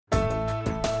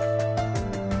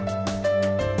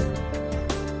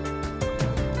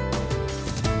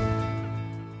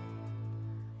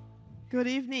Good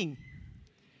evening.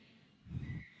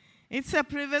 It's a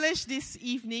privilege this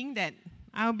evening that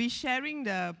I'll be sharing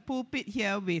the pulpit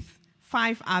here with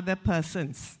 5 other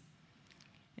persons.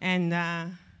 And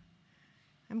I'm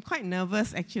quite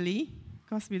nervous actually,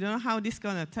 because we don't know how this is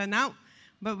going to turn out.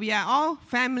 But we are all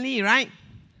family, right?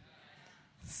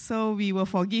 So we will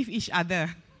forgive each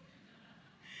other.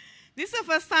 This is the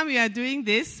first time we are doing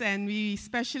this, and we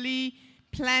especially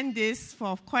planned this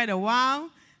for quite a while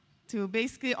to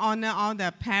basically honor all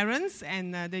the parents,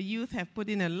 and the youth have put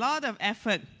in a lot of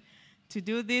effort to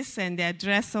do this, and they're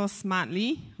dressed so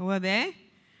smartly over there.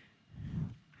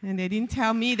 And they didn't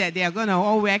tell me that they are going to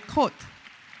all wear coat.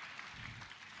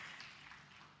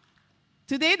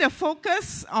 Today, the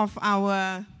focus of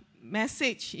our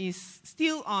message is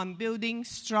still on building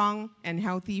strong and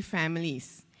healthy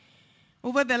families.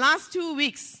 Over the last 2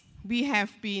 weeks, we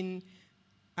have been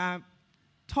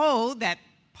told that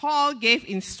Paul gave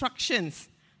instructions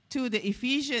to the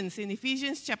Ephesians in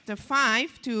Ephesians chapter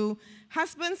 5 to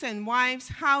husbands and wives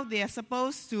how they are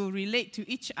supposed to relate to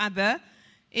each other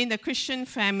in the Christian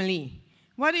family.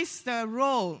 What is the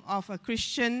role of a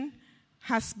Christian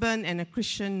husband and a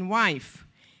Christian wife?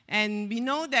 And we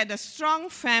know that a strong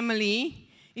family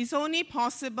is only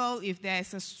possible if there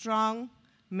is a strong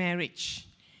marriage.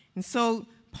 And so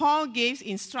Paul gave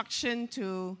instruction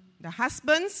to the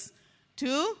husbands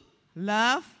to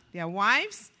love their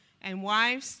wives, and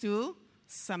wives to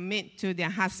submit to their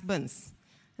husbands.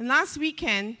 And last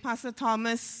weekend, Pastor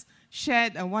Thomas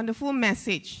shared a wonderful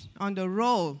message on the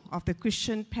role of the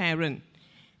Christian parent.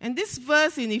 And this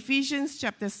verse in Ephesians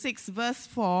chapter 6, verse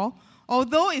 4,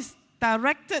 although it's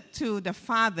directed to the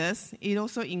fathers, it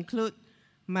also includes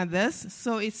mothers.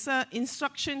 So it's an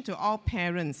instruction to all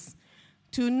parents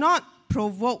to not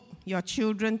provoke your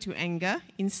children to anger.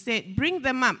 Instead, bring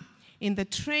them up in the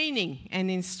training and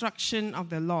instruction of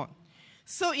the Lord.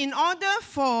 So in order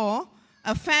for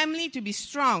a family to be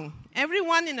strong,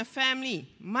 everyone in a family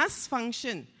must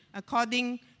function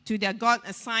according to their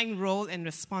God-assigned role and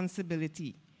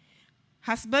responsibility.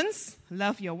 Husbands,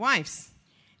 love your wives,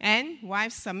 and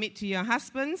wives, submit to your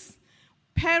husbands.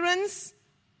 Parents,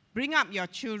 bring up your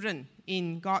children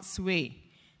in God's way.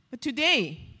 But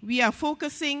today, we are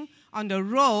focusing on the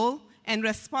role and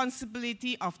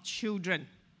responsibility of children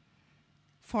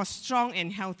for strong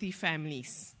and healthy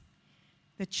families.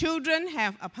 The children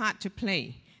have a part to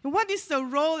play. And what is the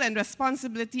role and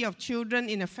responsibility of children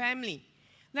in a family?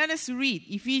 Let us read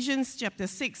Ephesians chapter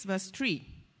 6, verse 3.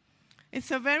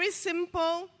 It's a very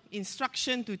simple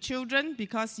instruction to children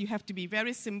because you have to be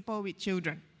very simple with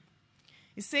children.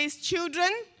 It says,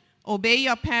 "Children, obey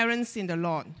your parents in the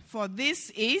Lord, for this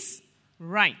is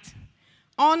right.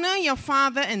 Honor your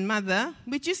father and mother,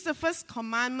 which is the first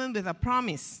commandment with a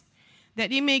promise, that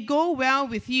it may go well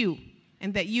with you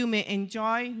and that you may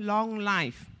enjoy long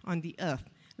life on the earth."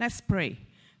 Let's pray.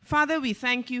 Father, we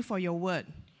thank you for your word.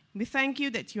 We thank you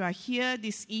that you are here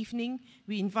this evening.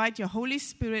 We invite your Holy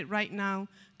Spirit right now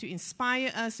to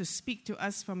inspire us, to speak to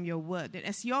us from your word. That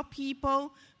as your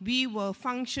people, we will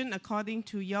function according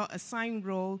to your assigned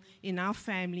role in our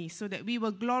family so that we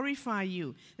will glorify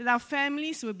you. That our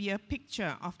families will be a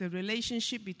picture of the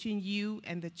relationship between you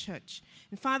and the church.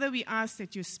 And Father, we ask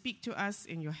that you speak to us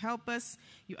and you help us,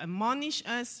 you admonish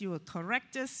us, you will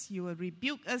correct us, you will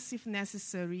rebuke us if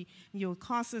necessary, and you will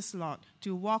cause us, Lord,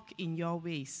 to walk in your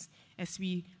ways. As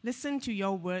we listen to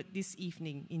your word this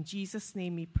evening, in Jesus'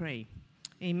 name we pray.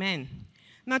 Amen.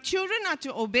 Now, children are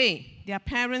to obey their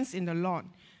parents in the Lord.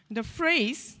 The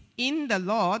phrase, "in the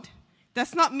Lord,"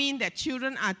 does not mean that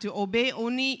children are to obey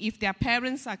only if their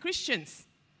parents are Christians.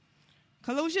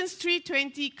 Colossians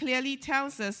 3:20 clearly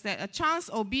tells us that a child's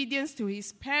obedience to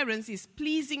his parents is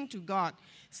pleasing to God.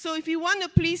 So if we want to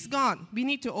please God, we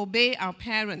need to obey our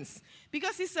parents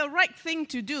because it's the right thing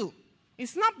to do.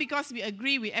 It's not because we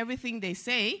agree with everything they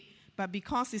say, but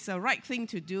because it's the right thing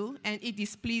to do and it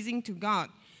is pleasing to God.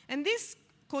 And this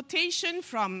quotation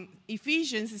from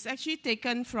Ephesians is actually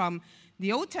taken from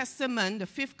the Old Testament, the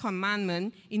 5th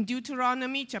commandment, in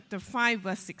Deuteronomy chapter 5,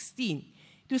 verse 16,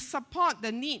 to support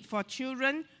the need for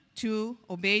children to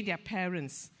obey their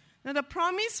parents. Now, the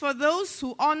promise for those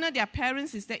who honor their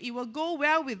parents is that it will go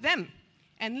well with them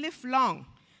and live long.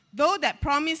 Though that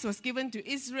promise was given to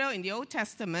Israel in the Old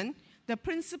Testament, the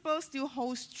principle still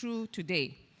holds true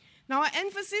today. Now, our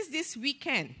emphasis this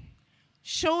weekend,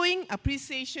 showing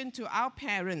appreciation to our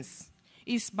parents,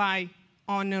 is by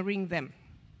honoring them.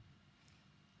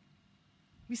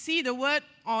 We see the word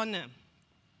honor.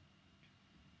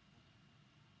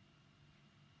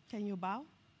 Can you bow?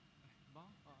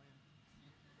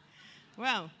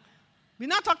 Well, We're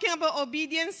not talking about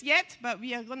obedience yet, but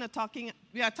we are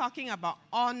talking about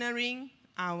honoring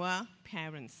our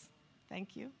parents.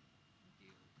 Thank you.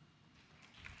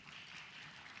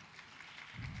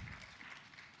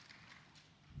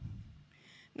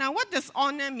 Now, what does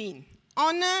honor mean?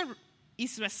 Honor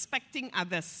is respecting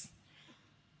others.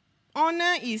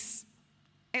 Honor is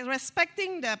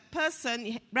respecting the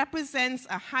person represents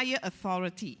a higher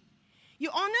authority. You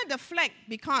honor the flag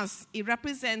because it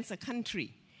represents a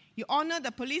country. You honor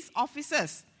the police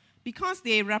officers because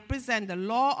they represent the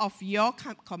law of your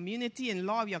community and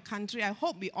law of your country. I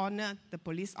hope we honor the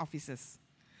police officers.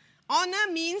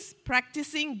 Honor means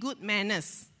practicing good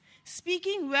manners,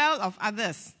 speaking well of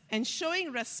others, and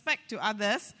showing respect to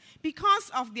others because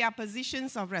of their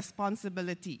positions of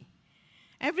responsibility.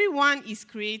 Everyone is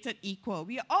created equal.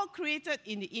 We are all created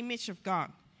in the image of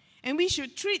God. And we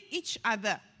should treat each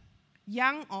other,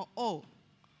 young or old,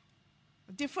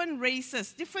 different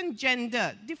races, different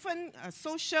gender, different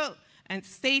social and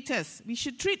status. We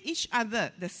should treat each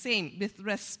other the same with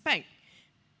respect.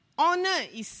 Honor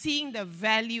is seeing the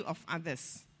value of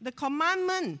others. The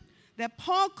commandment that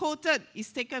Paul quoted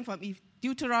is taken from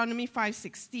Deuteronomy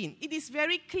 5:16. It is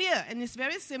very clear and it's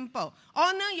very simple.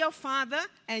 Honor your father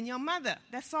and your mother.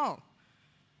 That's all.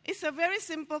 It's a very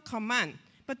simple command.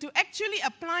 But to actually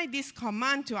apply this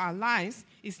command to our lives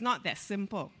is not that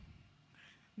simple.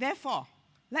 Therefore,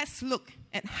 let's look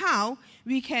at how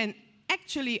we can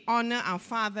actually honor our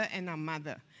father and our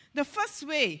mother. The first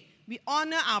way we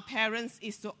honor our parents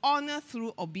is to honor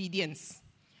through obedience.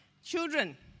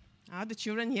 Children, are the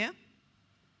children here?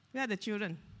 Where are the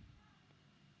children?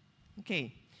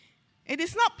 Okay. It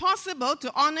is not possible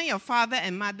to honor your father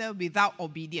and mother without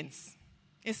obedience.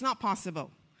 It's not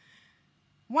possible.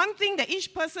 One thing that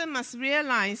each person must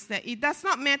realize that it does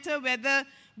not matter whether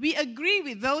we agree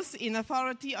with those in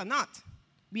authority or not.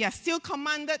 We are still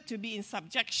commanded to be in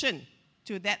subjection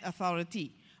to that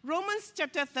authority. Romans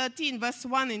chapter 13, verse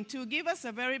 1 and 2 give us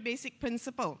a very basic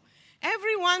principle.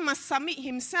 Everyone must submit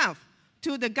himself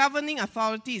to the governing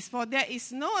authorities, for there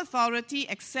is no authority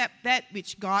except that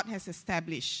which God has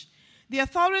established. The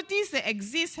authorities that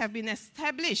exist have been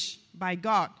established by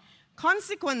God.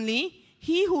 Consequently,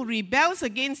 he who rebels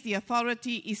against the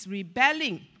authority is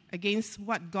rebelling against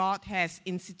what God has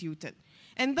instituted.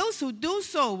 And those who do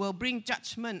so will bring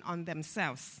judgment on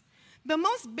themselves. The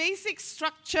most basic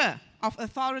structure of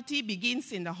authority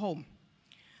begins in the home.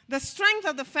 The strength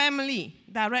of the family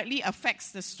directly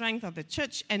affects the strength of the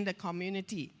church and the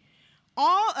community.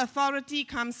 All authority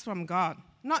comes from God,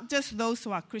 not just those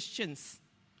who are Christians.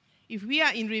 If we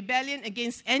are in rebellion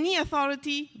against any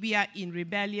authority, we are in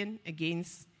rebellion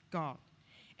against God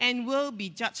and will be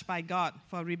judged by God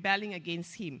for rebelling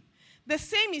against him. The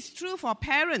same is true for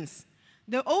parents.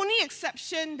 The only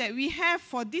exception that we have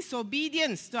for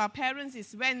disobedience to our parents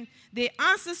is when they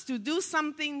ask us to do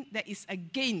something that is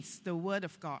against the word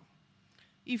of God.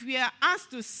 If we are asked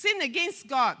to sin against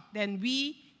God, then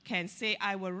we can say,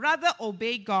 I will rather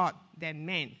obey God than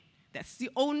man. That's the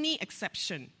only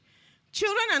exception.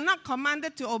 Children are not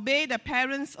commanded to obey their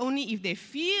parents only if they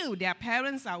feel their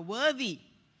parents are worthy.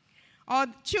 Or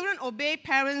children obey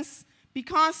parents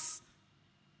because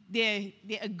they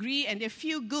agree and they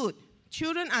feel good.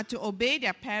 Children are to obey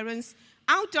their parents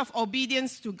out of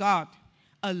obedience to God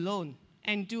alone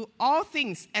and do all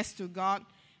things as to God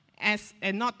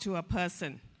and not to a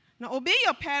person. Now, obey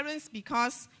your parents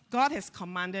because God has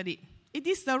commanded it. It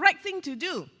is the right thing to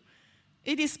do.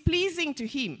 It is pleasing to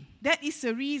him. That is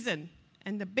the reason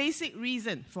and the basic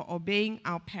reason for obeying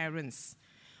our parents.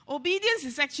 Obedience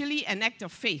is actually an act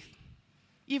of faith.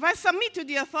 If I submit to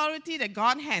the authority that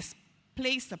God has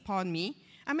placed upon me,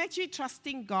 I'm actually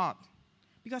trusting God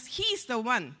because he is the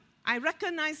one. I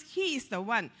recognize he is the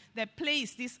one that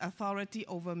placed this authority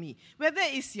over me. Whether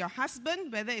it's your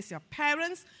husband, whether it's your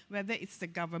parents, whether it's the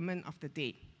government of the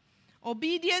day.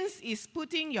 Obedience is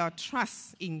putting your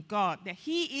trust in God, that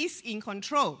he is in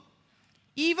control.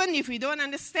 Even if we don't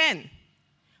understand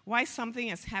why something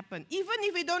has happened, even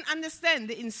if we don't understand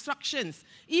the instructions,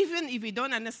 even if we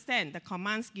don't understand the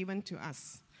commands given to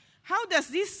us. How does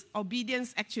this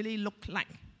obedience actually look like?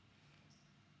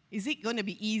 Is it going to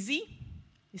be easy?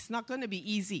 It's not going to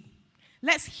be easy.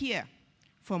 Let's hear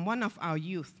from one of our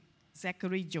youth,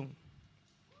 Zachary Jung.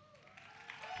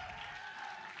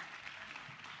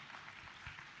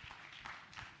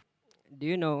 Do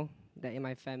you know that in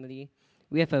my family,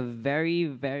 we have a very,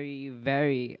 very,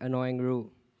 very annoying rule?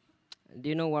 Do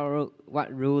you know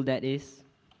what rule that is?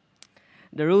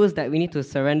 The rule is that we need to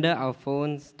surrender our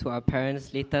phones to our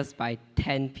parents latest by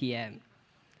 10 p.m.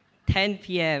 10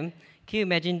 p.m., can you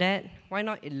imagine that? Why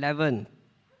not 11?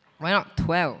 Why not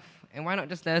 12? And why not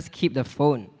just let us keep the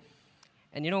phone?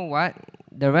 And you know what?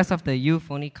 The rest of the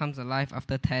youth only comes alive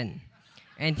after 10.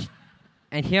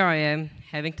 And here I am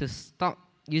having to stop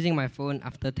using my phone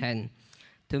after 10.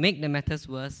 To make the matters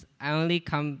worse, I only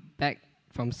come back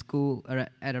from school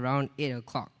at around 8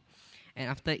 o'clock. And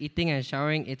after eating and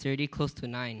showering, it's already close to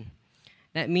 9.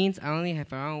 That means I only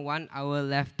have around 1 hour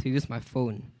left to use my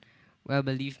phone. Well,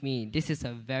 believe me, this is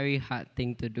a very hard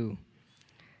thing to do.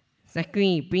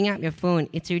 Zachary, bring up your phone.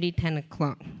 It's already 10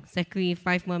 o'clock. Zachary,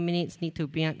 5 more minutes, need to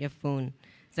bring up your phone.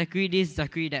 Zachary this,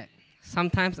 Zachary that.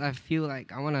 Sometimes I feel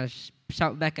like I want to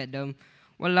shout back at them,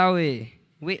 walao eh,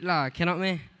 wait lah, cannot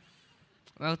meh?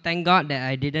 Well, thank God that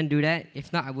I didn't do that.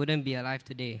 If not, I wouldn't be alive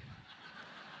today.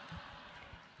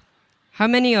 How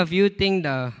many of you think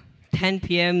the 10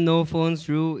 p.m. no phones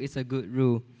rule is a good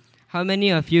rule? How many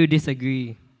of you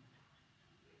disagree?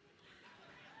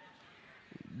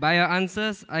 By your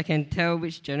answers, I can tell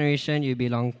which generation you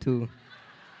belong to.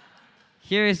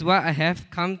 Here is what I have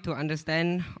come to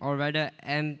understand, or rather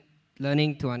am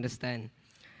learning to understand.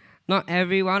 Not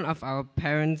every one of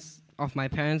my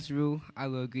parents' rule I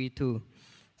will agree to.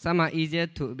 Some are easier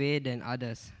to obey than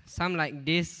others. Some like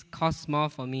this cost more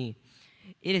for me.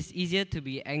 It is easier to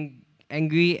be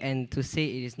angry and to say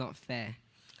it is not fair.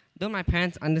 Don't my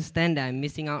parents understand that I'm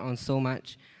missing out on so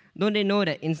much? Don't they know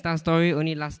that Insta story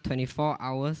only lasts 24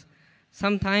 hours?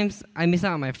 Sometimes I miss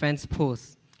out on my friends'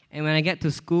 posts. And when I get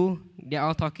to school, they're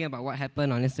all talking about what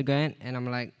happened on Instagram, and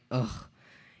I'm like, ugh.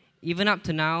 Even up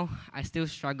to now, I still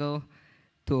struggle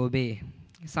to obey.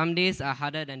 Some days are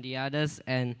harder than the others,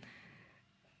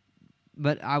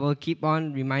 but I will keep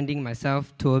on reminding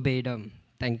myself to obey them.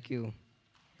 Thank you.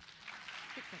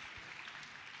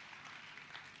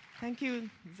 Thank you,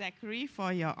 Zachary,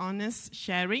 for your honest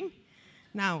sharing.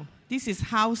 Now, this is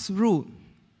house rule.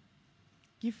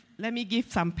 Let me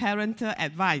give some parental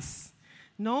advice.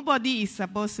 Nobody is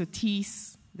supposed to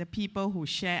tease the people who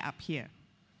share up here.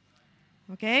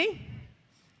 Okay?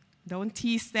 Don't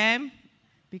tease them,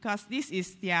 because this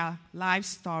is their life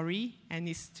story, and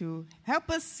it's to help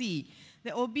us see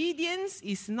that obedience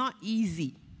is not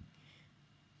easy.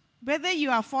 Whether you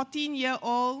are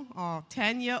 14-year-old or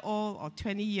 10-year-old or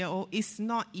 20-year-old, it's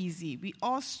not easy. We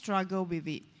all struggle with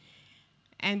it.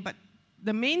 But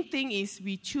the main thing is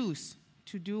we choose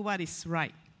to do what is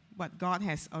right, what God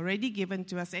has already given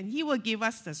to us, and He will give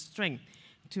us the strength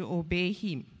to obey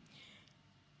Him.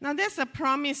 Now, there's a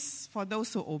promise for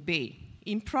those who obey.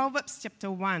 In Proverbs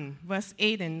chapter 1, verse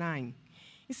 8 and 9,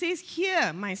 it says,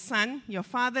 "Hear, my son, your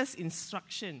father's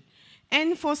instruction,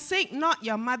 and forsake not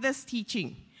your mother's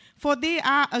teaching, for they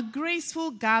are a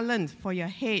graceful garland for your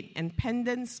head and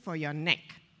pendants for your neck."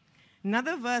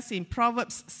 Another verse in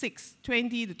Proverbs 6,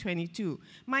 20-22,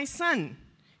 "My son,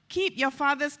 keep your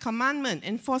father's commandment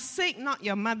and forsake not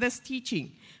your mother's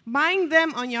teaching. Bind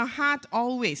them on your heart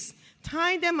always.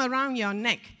 Tie them around your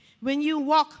neck. When you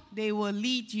walk, they will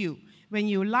lead you. When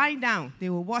you lie down, they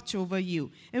will watch over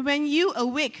you. And when you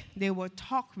awake, they will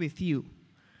talk with you."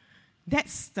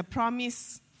 That's the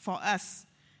promise for us,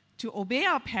 to obey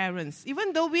our parents,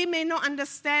 even though we may not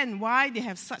understand why they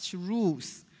have such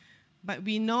rules. But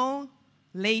we know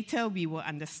later we will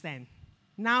understand.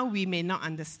 Now we may not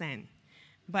understand.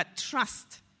 But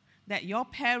trust that your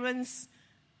parents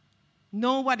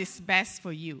know what is best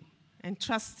for you, and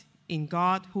trust in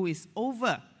God, who is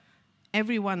over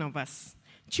every one of us.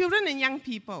 Children and young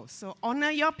people, so honor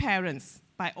your parents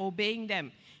by obeying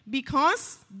them,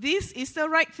 because this is the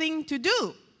right thing to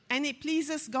do, and it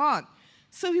pleases God.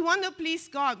 So we want to please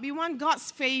God. We want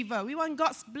God's favor. We want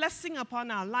God's blessing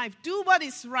upon our life. Do what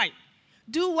is right.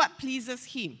 Do what pleases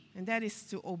Him, and that is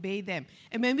to obey them.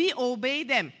 And when we obey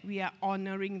them, we are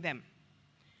honoring them.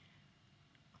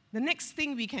 The next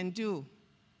thing we can do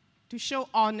to show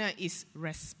honor is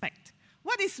respect.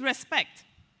 What is respect?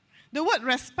 The word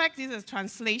respect is a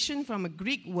translation from a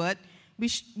Greek word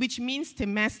which means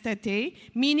temestete,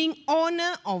 meaning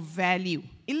honor or value.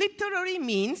 It literally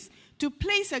means to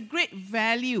place a great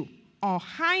value or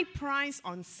high price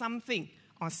on something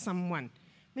or someone.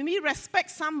 When we respect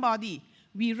somebody,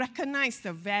 we recognize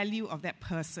the value of that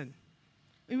person.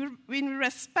 When we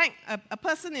respect a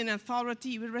person in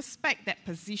authority, we respect that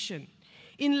position.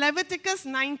 In Leviticus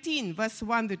 19, verse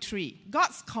 1-3,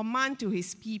 God's command to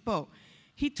His people,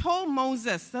 He told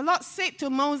Moses, the Lord said to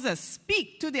Moses,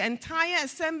 "Speak to the entire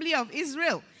assembly of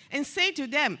Israel and say to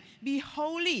them, 'Be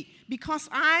holy, because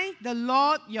I, the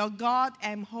Lord your God,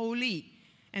 am holy.'"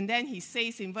 And then He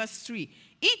says in verse 3,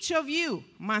 "Each of you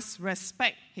must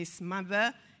respect his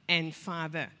mother and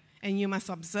father, and you must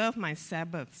observe my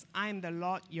Sabbaths. I am the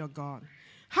Lord your God."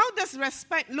 How does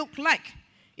respect look like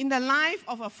in the life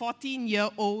of a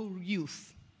 14-year-old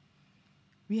youth?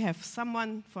 we have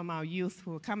someone from our youth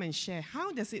who will come and share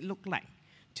how does it look like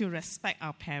to respect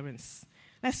our parents.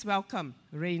 Let's welcome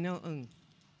Reynald Ng.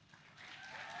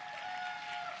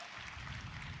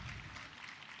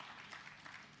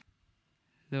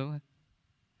 Hello.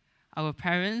 Our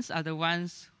parents are the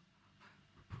ones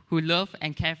who love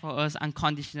and care for us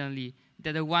unconditionally.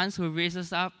 They're the ones who raised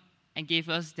us up and gave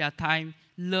us their time,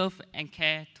 love, and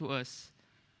care to us,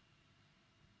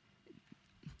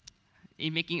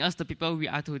 in making us the people we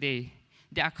are today.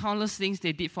 There are countless things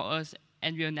they did for us,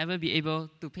 and we'll never be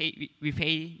able to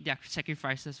repay their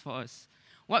sacrifices for us.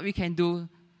 What we can do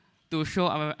to show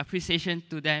our appreciation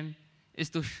to them is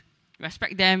to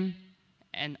respect them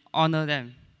and honor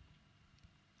them.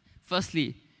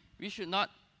 Firstly, we should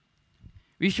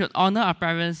honor our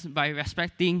parents by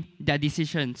respecting their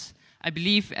decisions. I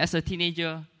believe as a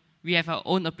teenager, we have our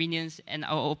own opinions, and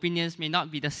our opinions may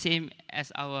not be the same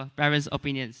as our parents'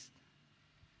 opinions.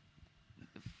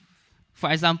 For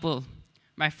example,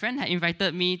 my friend had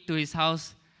invited me to his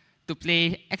house to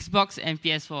play Xbox and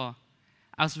PS4.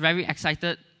 I was very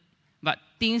excited, but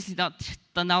things did not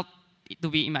turn out to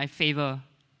be in my favor.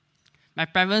 My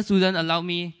parents wouldn't allow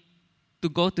me to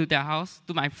go to their house,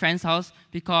 to my friend's house,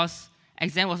 because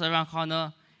exam was around the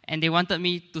corner and they wanted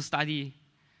me to study.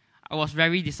 I was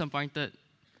very disappointed.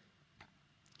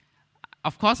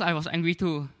 Of course, I was angry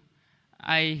too.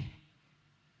 I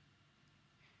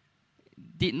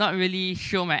did not really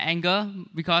show my anger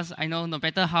because I know no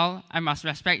matter how, I must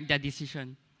respect their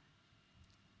decision.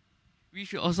 We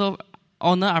should also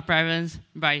honor our parents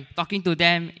by talking to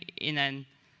them in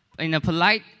a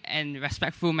polite and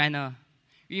respectful manner.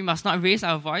 We must not raise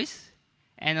our voice,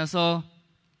 and also,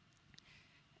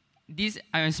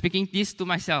 I am speaking this to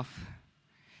myself.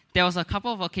 There was a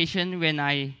couple of occasions when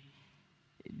I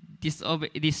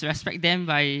disrespect them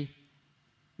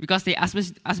because they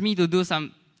asked me to do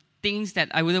some things that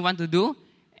I wouldn't want to do,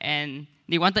 and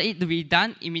they wanted it to be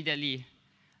done immediately.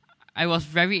 I was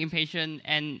very impatient,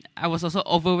 and I was also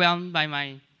overwhelmed by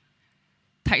my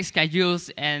tight schedules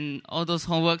and all those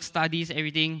homework, studies,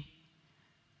 everything.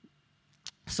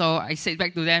 So I said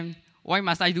back to them, "Why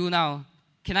must I do now?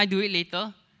 Can I do it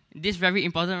later? This is very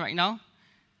important right now."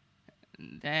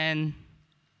 Then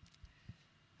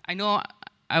I know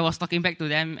I was talking back to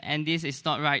them, and this is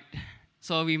not right.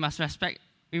 So we must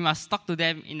talk to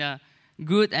them in a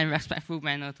good and respectful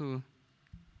manner too.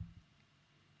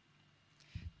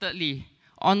 Thirdly,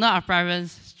 honor our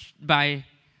parents by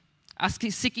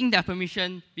seeking their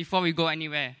permission before we go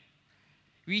anywhere.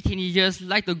 We teenagers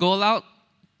like to go out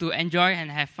to enjoy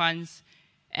and have fun,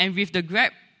 and with the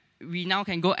Grab, we now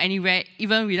can go anywhere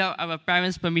even without our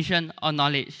parents' permission or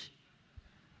knowledge.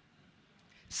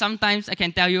 Sometimes I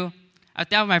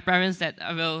tell my parents that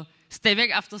I will stay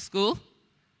back after school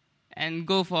and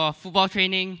go for football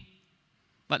training,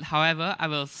 but however, I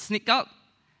will sneak out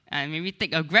and maybe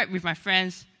take a Grab with my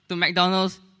friends to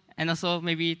McDonald's and also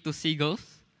maybe to Seagulls.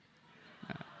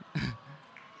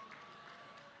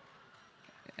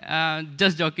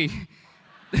 Just joking.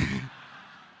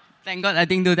 Thank God I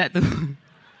didn't do that too.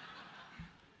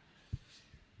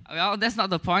 Well, that's not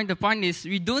the point. The point is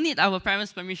we do need our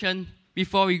parents' permission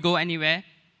before we go anywhere.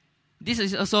 This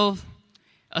is also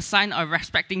a sign of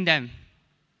respecting them.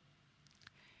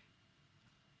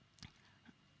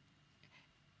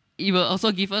 It will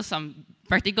also give us some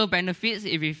practical benefits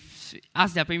if we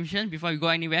ask their permission before we go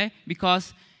anywhere,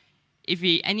 because if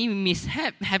any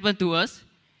mishap happen to us,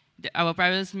 our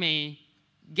parents may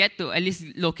get to at least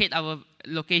locate our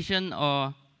location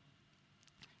or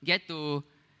get to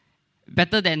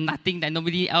better than nothing, that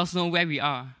nobody else knows where we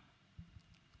are.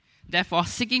 Therefore,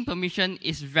 seeking permission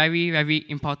is very, very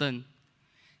important.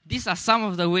 These are some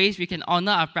of the ways we can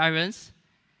honor our parents,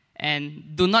 and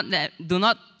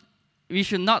we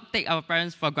should not take our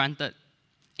parents for granted.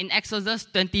 In Exodus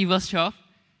 20 verse 12,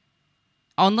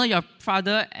 honor your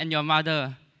father and your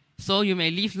mother, so you may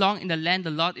live long in the land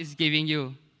the Lord is giving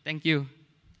you. Thank you.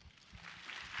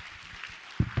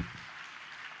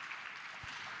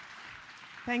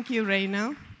 Thank you,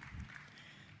 Reynald.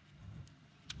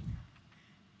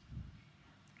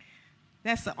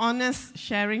 That's the honest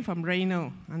sharing from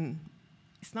Reynald. And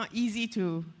it's not easy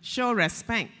to show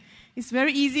respect. It's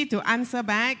very easy to answer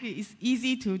back. It's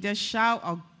easy to just shout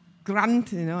or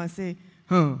grunt, and say,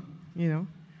 huh,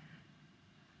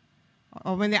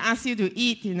 Or when they ask you to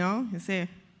eat, you say,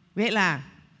 wait lah.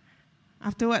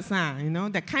 Afterwards,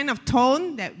 the kind of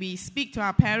tone that we speak to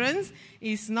our parents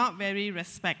is not very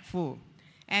respectful.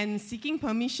 And seeking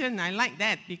permission, I like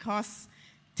that, because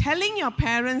telling your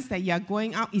parents that you are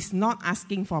going out is not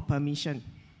asking for permission.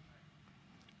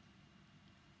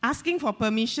 Asking for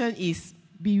permission is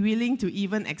be willing to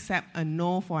even accept a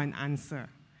no for an answer.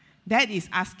 That is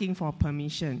asking for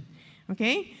permission.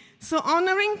 Okay? So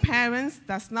honoring parents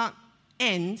does not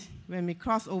end when we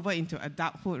cross over into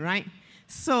adulthood, right?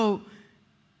 So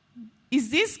is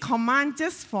this command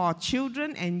just for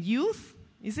children and youth?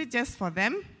 Is it just for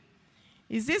them?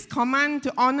 Is this command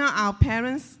to honor our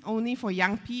parents only for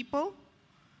young people?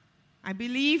 I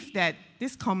believe that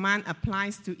this command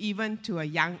applies to even to a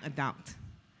young adult.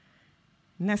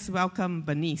 Let's welcome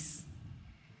Bernice.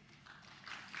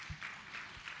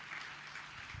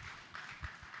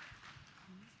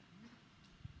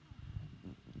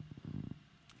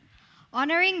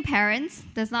 Honoring parents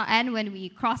does not end when we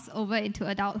cross over into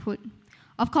adulthood.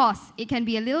 Of course, it can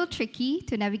be a little tricky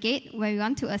to navigate when we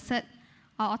want to assert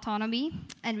our autonomy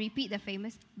and repeat the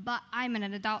famous, "But I'm an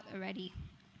adult already."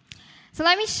 So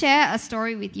let me share a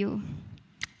story with you.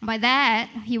 By that,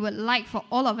 he would like for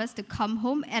all of us to come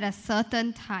home at a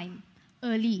certain time,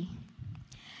 early.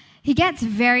 He gets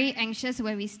very anxious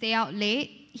when we stay out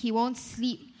late. He won't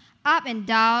sleep. Up and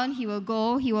down he will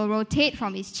go. He will rotate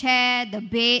from his chair, the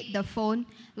bed, the phone,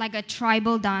 like a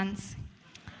tribal dance.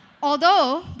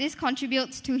 Although this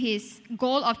contributes to his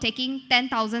goal of taking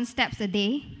 10,000 steps a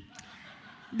day,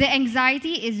 the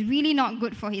anxiety is really not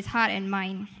good for his heart and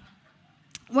mind.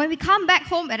 When we come back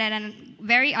home at a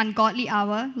very ungodly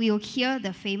hour, we will hear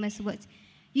the famous words,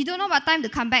 "You don't know what time to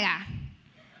come back, ah?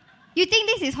 You think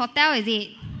this is hotel, is it?"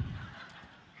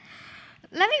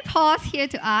 Let me pause here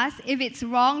to ask if it's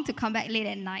wrong to come back late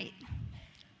at night.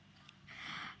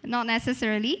 Not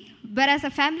necessarily, but as a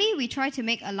family, we try to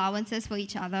make allowances for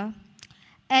each other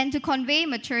and to convey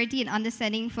maturity and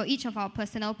understanding for each of our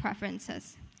personal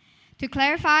preferences. To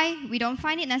clarify, we don't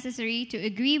find it necessary to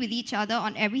agree with each other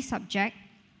on every subject,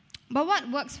 but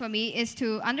what works for me is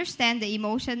to understand the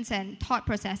emotions and thought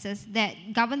processes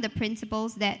that govern the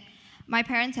principles that my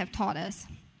parents have taught us.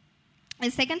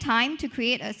 It's taken time to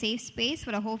create a safe space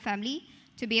for the whole family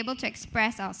to be able to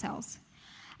express ourselves.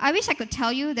 I wish I could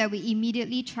tell you that we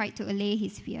immediately tried to allay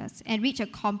his fears and reach a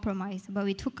compromise, but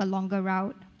we took a longer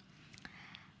route.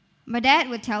 My dad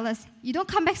would tell us, "You don't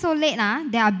come back so late,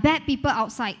 there are bad people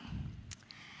outside."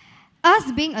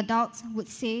 Us being adults would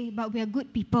say, "But we are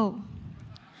good people."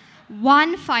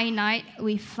 One fine night,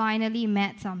 we finally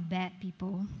met some bad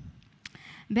people.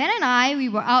 Ben and I, we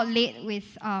were out late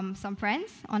with some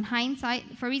friends. On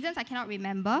hindsight, for reasons I cannot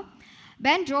remember,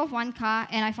 Ben drove one car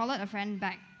and I followed a friend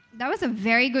back. That was a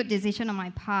very good decision on my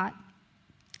part.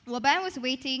 While Ben was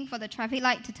waiting for the traffic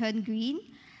light to turn green,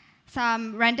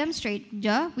 some random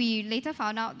stranger, we later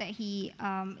found out that he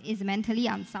is mentally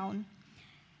unsound.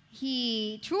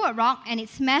 He threw a rock and it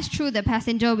smashed through the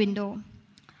passenger window.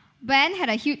 Ben had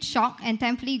a huge shock and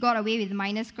thankfully got away with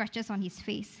minor scratches on his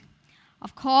face.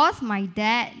 Of course, my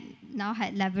dad now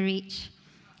had leverage.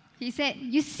 He said,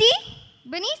 "You see,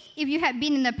 Bernice, if you had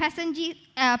been in the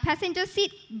passenger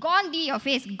seat, gone be your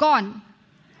face, gone."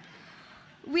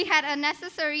 We had a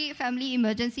necessary family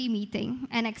emergency meeting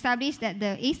and established that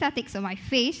the aesthetics of my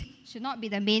face should not be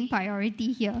the main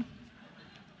priority here.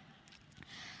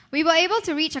 We were able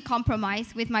to reach a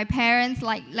compromise with my parents,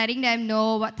 like letting them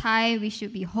know what time we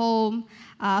should be home,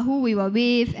 who we were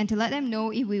with, and to let them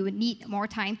know if we would need more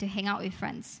time to hang out with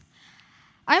friends.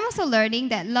 I'm also learning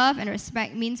that love and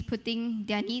respect means putting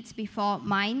their needs before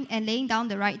mine and laying down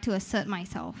the right to assert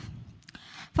myself.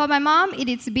 For my mom, it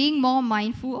is being more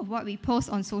mindful of what we post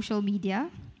on social media.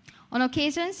 On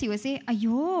occasions, she would say,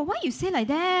 "Ayo, why you say like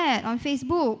that on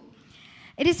Facebook?"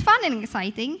 It is fun and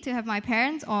exciting to have my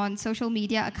parents on social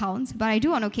media accounts, but I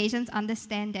do on occasions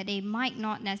understand that they might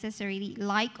not necessarily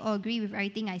like or agree with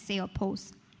everything I say or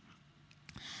post.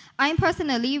 I'm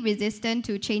personally resistant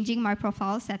to changing my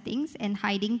profile settings and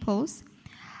hiding posts,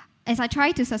 as I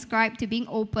try to subscribe to being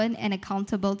open and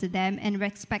accountable to them and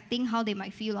respecting how they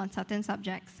might feel on certain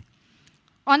subjects.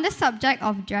 On the subject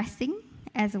of dressing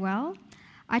as well,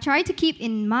 I try to keep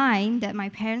in mind that my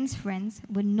parents' friends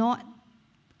would not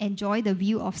enjoy the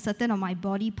view of certain of my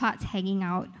body parts hanging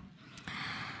out.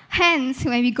 Hence,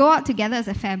 when we go out together as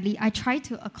a family, I try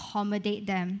to accommodate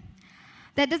them.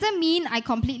 That doesn't mean I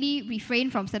completely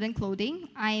refrain from certain clothing.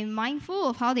 I am mindful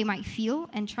of how they might feel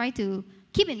and try to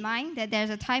keep in mind that there's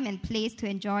a time and place to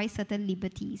enjoy certain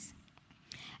liberties.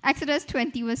 Exodus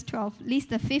 20 verse 12 lists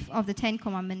the fifth of the 10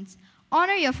 commandments.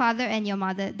 Honor your father and your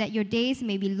mother, that your days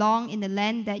may be long in the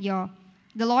land that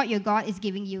the Lord your God is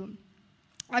giving you.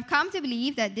 I've come to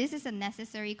believe that this is a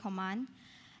necessary command.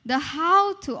 The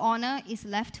how to honor is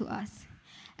left to us.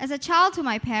 As a child to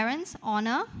my parents,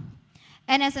 honor,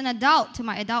 and as an adult to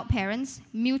my adult parents,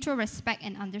 mutual respect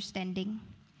and understanding.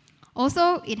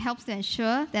 Also, it helps to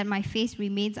ensure that my face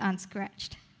remains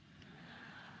unscratched.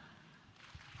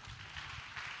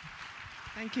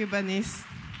 Thank you, Bernice.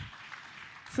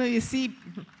 So you see,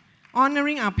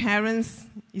 honoring our parents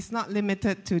is not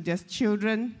limited to just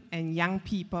children and young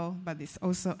people, but it's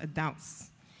also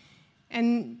adults.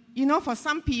 And you know, for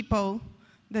some people,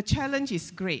 the challenge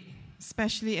is great,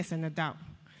 especially as an adult.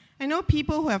 I know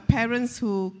people who have parents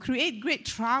who create great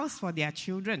trials for their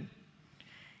children.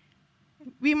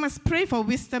 We must pray for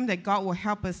wisdom that God will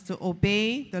help us to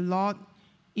obey the Lord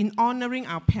in honoring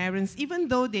our parents, even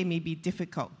though they may be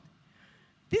difficult.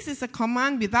 This is a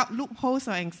command without loopholes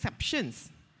or exceptions.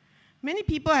 Many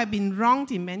people have been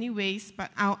wronged in many ways, but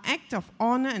our act of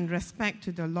honor and respect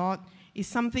to the Lord is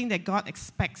something that God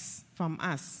expects from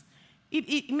us.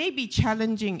 It may be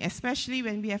challenging, especially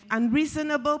when we have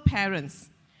unreasonable parents.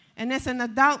 And as an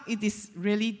adult, it is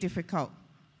really difficult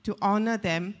to honor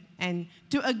them and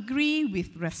to agree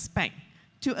with respect,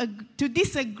 to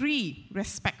disagree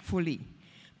respectfully.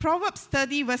 Proverbs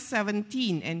 30 verse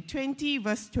 17 and 20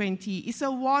 verse 20 is a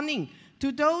warning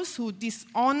to those who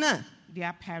dishonor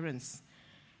their parents.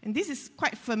 And this is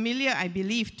quite familiar, I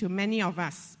believe, to many of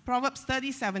us. Proverbs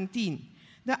 30:17.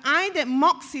 The eye that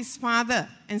mocks his father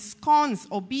and scorns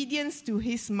obedience to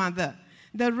his mother,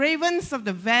 the ravens of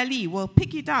the valley will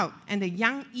pick it out, and the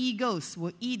young eagles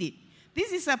will eat it.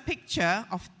 This is a picture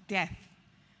of death,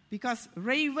 because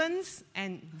ravens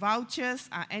and vultures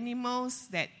are animals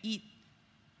that eat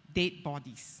dead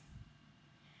bodies.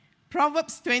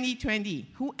 Proverbs 20:20.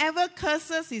 Whoever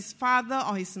curses his father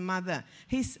or his mother,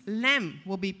 his lamp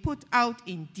will be put out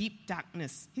in deep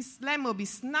darkness. His lamp will be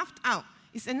snuffed out.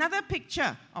 It's another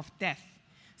picture of death.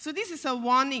 So this is a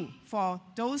warning for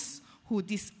those who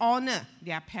dishonor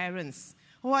their parents,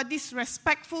 who are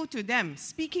disrespectful to them,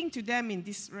 speaking to them in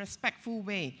disrespectful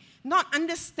way, not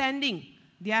understanding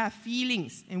their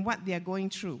feelings and what they are going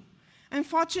through.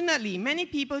 Unfortunately, many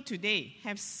people today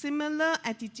have similar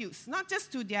attitudes, not just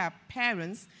to their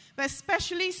parents, but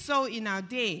especially so in our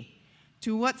day,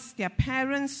 towards their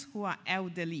parents who are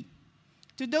elderly,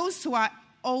 to those who are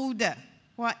older,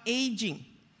 who are aging.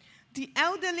 The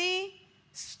elderly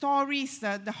stories,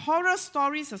 the horror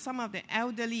stories of some of the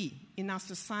elderly in our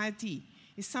society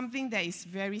is something that is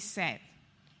very sad.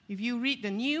 If you read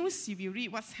the news, if you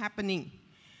read what's happening,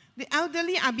 the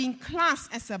elderly are being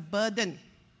classed as a burden.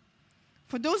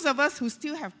 For those of us who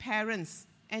still have parents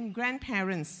and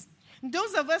grandparents,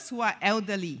 those of us who are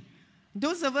elderly,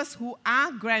 those of us who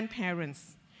are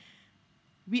grandparents,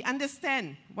 we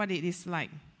understand what it is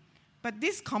like. But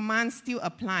this command still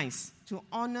applies to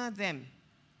honor them,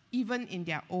 even in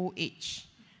their old age.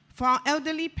 For our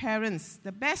elderly parents,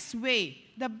 the best way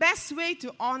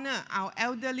to honor our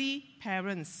elderly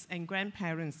parents and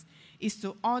grandparents is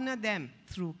to honor them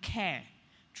through care,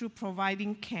 through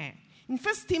providing care. In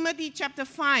 1 Timothy chapter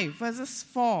 5, verses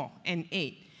 4 and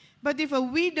 8, but if a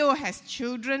widow has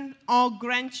children or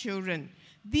grandchildren,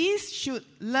 these should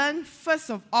learn first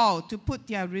of all to put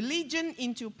their religion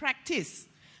into practice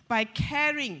by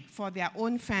caring for their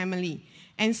own family,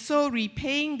 and so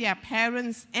repaying their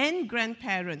parents and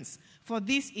grandparents, for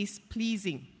this is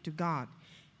pleasing to God.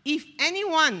 If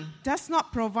anyone does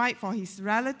not provide for his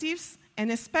relatives,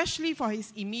 and especially for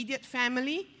his immediate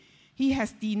family, he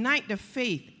has denied the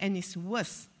faith and is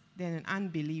worse than an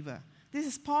unbeliever. This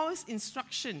is Paul's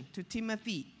instruction to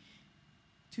Timothy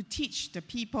to teach the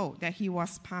people that he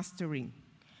was pastoring.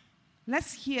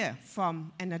 Let's hear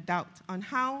from an adult on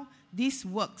how this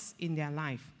works in their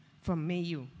life. From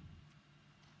Mayu.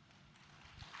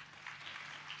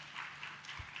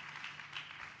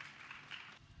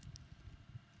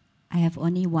 I have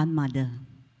only one mother.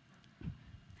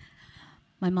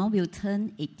 My mom will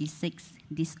turn 86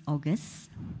 this August.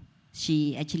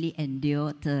 She actually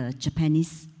endured the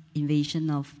Japanese invasion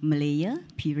of Malaya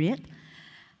period.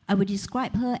 I would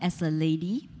describe her as a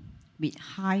lady with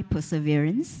high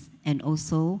perseverance and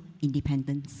also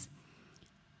independence.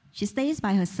 She stays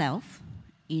by herself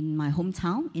in my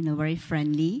hometown in a very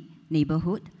friendly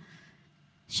neighborhood.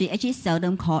 She actually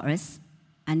seldom calls us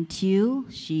until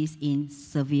she's in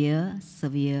severe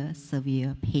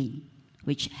pain,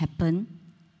 which happened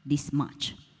this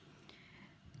March.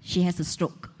 She has a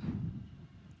stroke.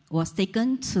 Was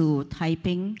taken to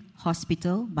Taiping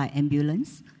Hospital by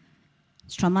ambulance.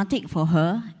 It's traumatic for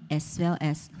her as well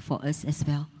as for us as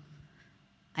well.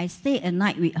 I stayed a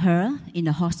night with her in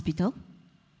the hospital.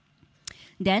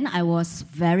 Then I was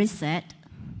very sad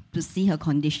to see her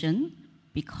condition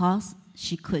because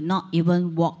she could not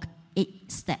even walk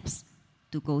 8 steps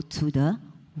to go to the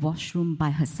washroom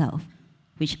by herself,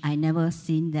 which I never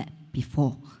seen that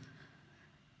before.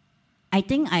 I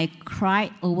think I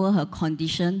cried over her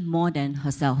condition more than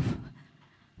herself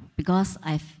because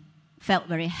I felt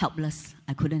very helpless.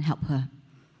 I couldn't help her.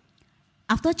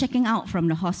 After checking out from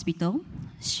the hospital,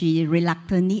 she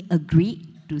reluctantly agreed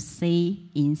to stay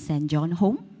in St. John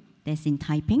Home, that's in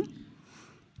Taiping.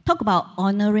 Talk about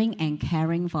honoring and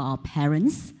caring for our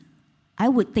parents. I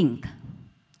would think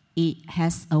it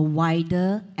has a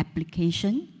wider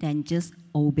application than just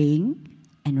obeying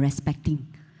and respecting.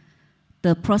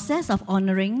 The process of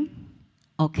honoring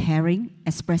or caring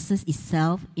expresses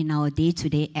itself in our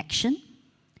day-to-day action,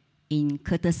 in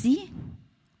courtesy,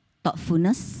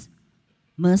 thoughtfulness,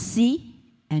 mercy,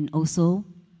 and also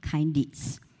kind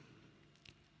deeds.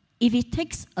 If it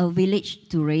takes a village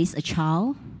to raise a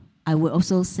child, I would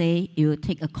also say it will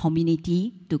take a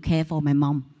community to care for my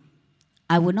mom.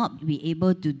 I would not be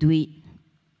able to do it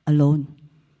alone.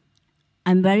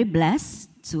 I'm very blessed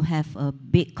to have a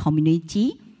big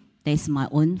community. There's my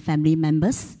own family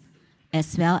members,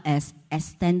 as well as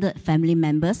extended family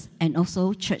members, and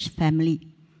also church family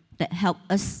that help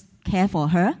us care for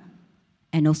her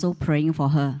and also praying for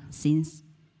her since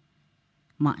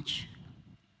March.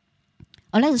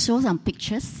 I'd like to show some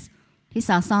pictures. These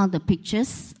are some of the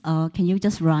pictures. Can you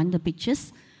just run the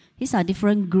pictures? These are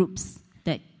different groups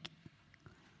that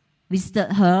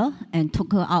visited her and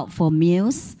took her out for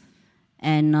meals.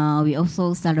 And we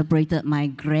also celebrated my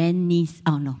grandnephew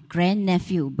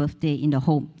birthday in the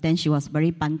home. Then she was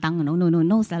very pantang.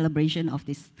 No celebration of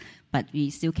this. But we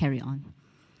still carry on.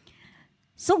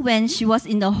 So when she was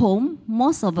in the home,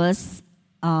 most of us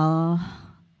were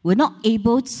not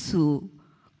able to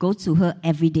go to her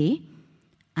every day.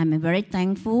 I'm very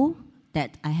thankful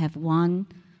that I have one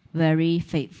very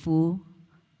faithful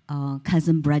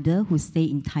cousin brother who stays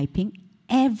in Taiping.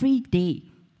 Every day,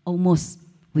 almost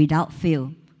without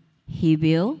fail, he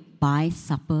will buy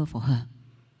supper for her.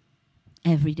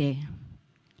 Every day.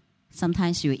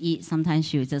 Sometimes she will eat, sometimes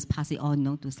she will just pass it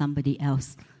on to somebody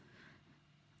else.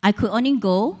 I could only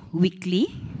go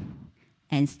weekly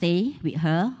and stay with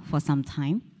her for some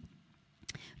time.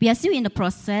 We are still in the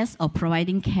process of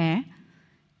providing care.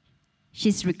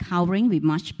 She's recovering with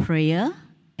much prayer,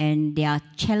 and there are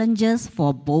challenges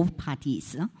for both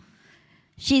parties.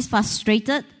 She's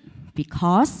frustrated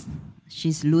because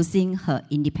she's losing her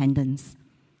independence,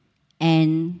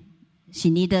 and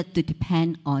she needed to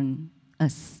depend on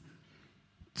us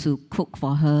to cook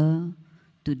for her,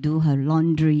 to do her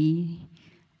laundry,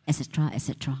 etc.,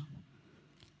 etc.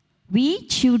 We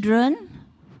children,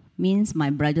 means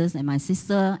my brothers and my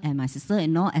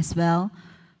sister-in-law as well,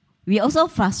 we also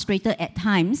frustrated at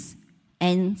times,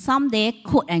 and someday,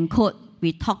 quote unquote,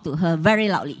 we talk to her very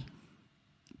loudly.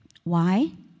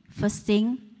 Why? First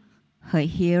thing, her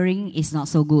hearing is not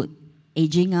so good.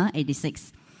 Aging,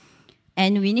 86.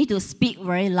 And we need to speak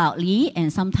very loudly,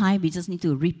 and sometimes we just need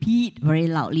to repeat very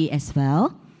loudly as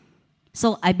well.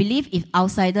 So I believe if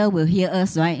outsider will hear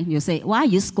us, right, you'll say, why are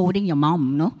you scolding your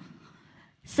mom, no?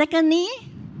 Secondly,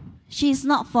 she is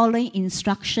not following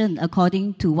instruction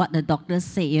according to what the doctors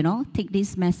say, take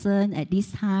this medicine at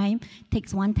this time,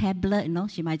 takes one tablet,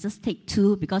 she might just take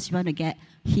two because she want to get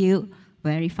healed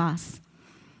very fast.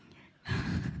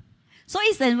 So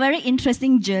it's a very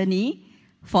interesting journey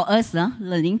for us,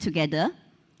 learning together.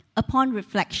 Upon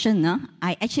reflection,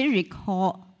 I actually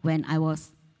recall when I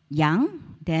was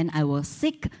young, then I was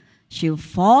sick, she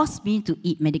forced me to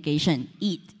eat medication,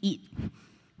 eat.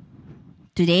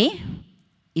 Today,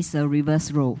 it's a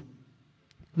reverse role.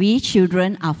 We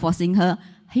children are forcing her,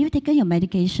 have you taken your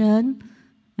medication?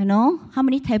 How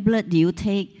many tablets do you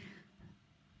take?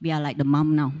 We are like the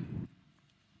mom now.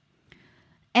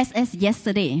 As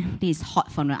yesterday, this is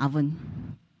hot from the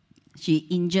oven. She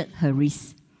injured her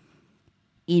wrist.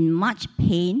 In much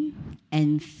pain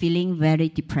and feeling very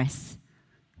depressed.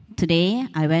 Today,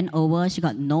 I went over, she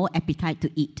got no appetite to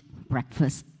eat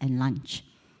breakfast and lunch.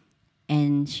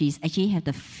 And she's actually had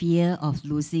the fear of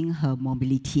losing her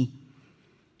mobility.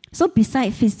 So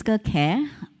besides physical care,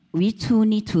 we too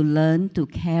need to learn to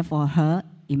care for her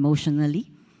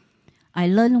emotionally. I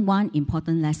learned one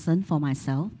important lesson for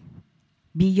myself.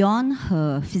 Beyond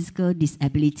her physical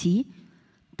disability,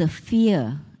 the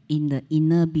fear in the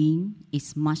inner being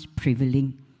is much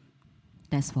prevailing.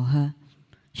 That's for her.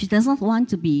 She does not want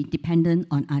to be dependent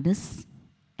on others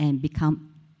and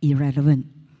become irrelevant.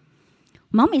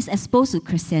 Mom is exposed to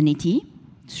Christianity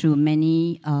through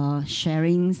many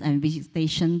sharings and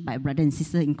visitation by brother and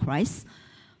sister in Christ.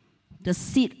 The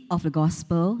seed of the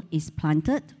gospel is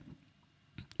planted.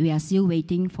 We are still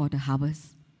waiting for the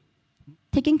harvest.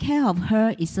 Taking care of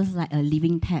her is just like a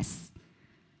living test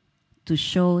to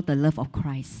show the love of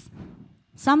Christ.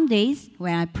 Some days,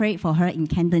 when I prayed for her in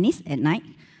Cantonese at night,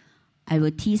 I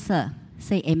will tease her,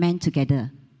 say amen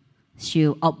together.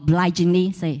 She'll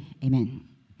obligingly say amen.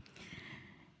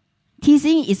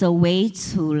 Teasing is a way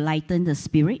to lighten the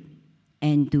spirit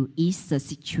and to ease the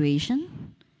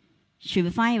situation. She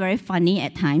will find it very funny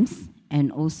at times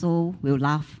and also will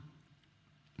laugh.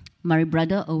 My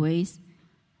brother always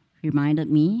reminded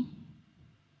me,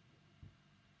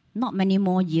 not many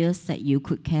more years that you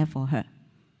could care for her.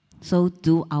 So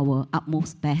do our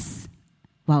utmost best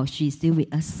while she's still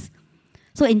with us.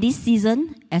 So in this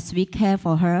season, as we care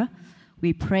for her,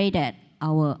 we pray that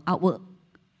our outward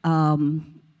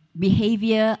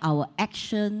behavior, our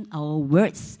action, our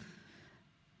words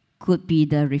could be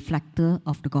the reflector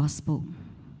of the gospel.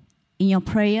 In your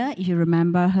prayer, if you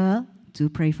remember her, do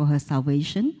pray for her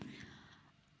salvation.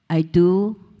 I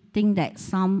do think that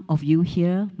some of you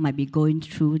here might be going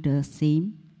through the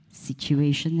same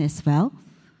situation as well.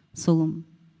 So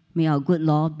may our good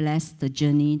Lord bless the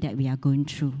journey that we are going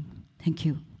through. Thank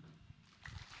you.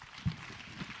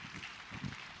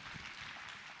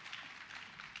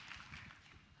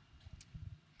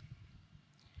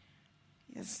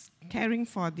 Yes, caring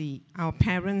for our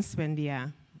parents when they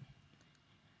are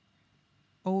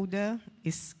older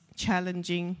is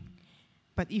challenging.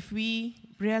 But if we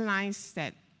realize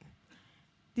that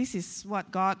this is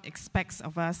what God expects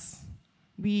of us,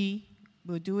 we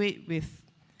will do it with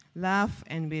love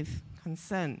and with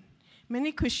concern.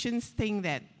 Many Christians think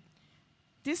that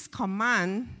this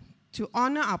command to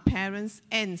honor our parents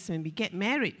ends when we get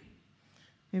married.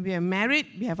 When we are married,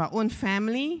 we have our own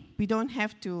family. We don't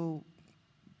have to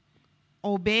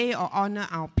obey or honor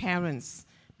our parents.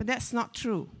 But that's not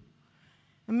true.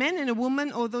 A man and a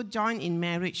woman, although joined in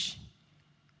marriage,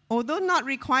 although not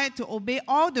required to obey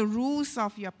all the rules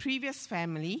of your previous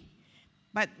family,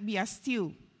 but we are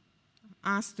still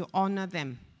asked to honor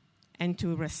them and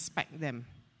to respect them.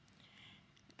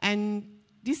 And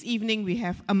this evening we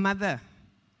have a mother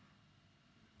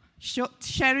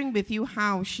sharing with you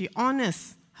how she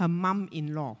honors her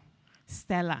mom-in-law,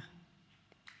 Stella.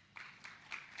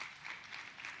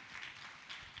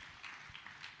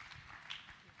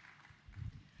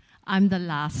 I'm the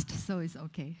last, so it's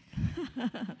okay.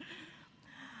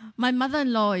 My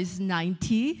mother-in-law is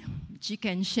 90. She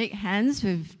can shake hands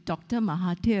with Dr.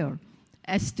 Mahathir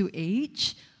as to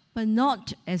age, but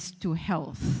not as to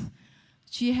health.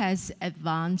 She has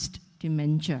advanced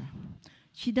dementia.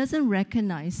 She doesn't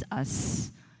recognize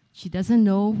us. She doesn't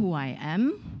know who I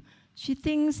am. She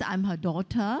thinks I'm her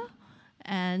daughter,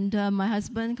 and my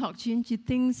husband, Kok Chin, she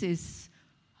thinks is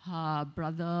her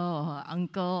brother or her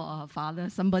uncle or her father,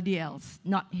 somebody else,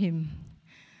 not him.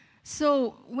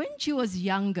 So when she was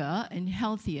younger and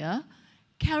healthier,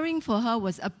 caring for her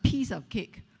was a piece of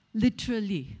cake,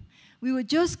 literally. We would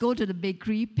just go to the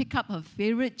bakery, pick up her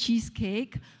favorite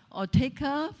cheesecake, or take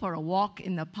her for a walk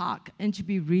in the park, and she'd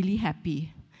be really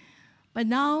happy. But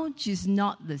now she's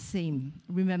not the same.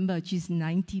 Remember, she's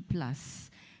 90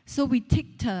 plus. So we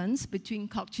take turns between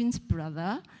Kok Chin's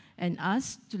brother and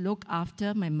us to look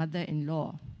after my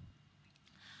mother-in-law.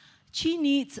 She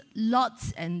needs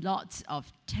lots and lots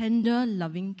of tender,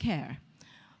 loving care.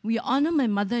 We honor my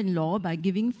mother-in-law by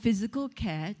giving physical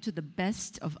care to the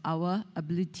best of our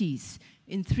abilities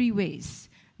in 3 ways.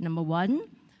 Number 1,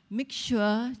 make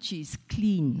sure she's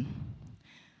clean.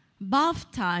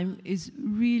 Bath time is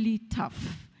really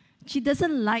tough. She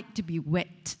doesn't like to be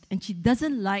wet, and she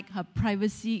doesn't like her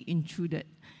privacy intruded.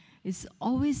 It's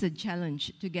always a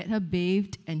challenge to get her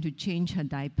bathed and to change her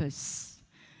diapers.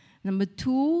 Number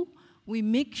 2, we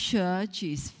make sure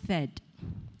she is fed.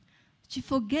 She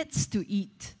forgets to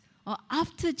eat, or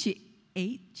after she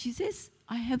ate, she says,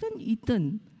 I haven't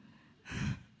eaten.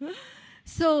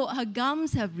 So her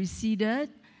gums have receded,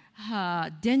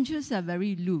 her dentures are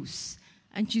very loose,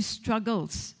 and she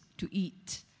struggles to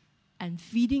eat. And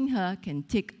feeding her can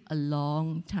take a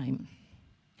long time.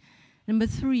 Number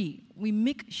 3, we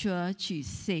make sure she's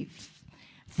safe.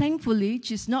 Thankfully,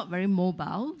 she's not very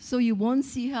mobile, so you won't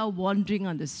see her wandering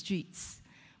on the streets.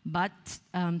 But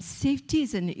safety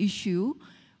is an issue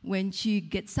when she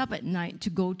gets up at night to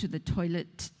go to the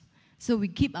toilet. So we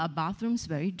keep our bathrooms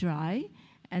very dry,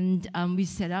 and we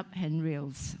set up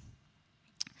handrails.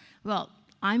 Well,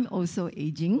 I'm also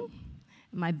aging.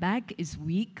 My back is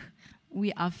weak.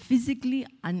 We are physically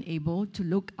unable to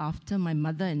look after my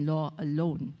mother-in-law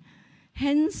alone.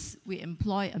 Hence, we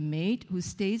employ a maid who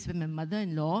stays with my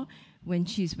mother-in-law when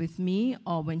she's with me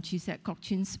or when she's at Kok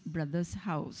Chin's brother's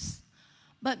house.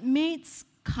 But maids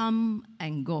come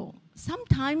and go.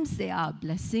 Sometimes they are a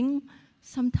blessing,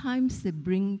 sometimes they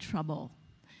bring trouble.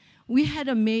 We had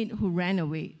a maid who ran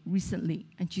away recently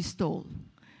and she stole.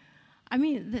 I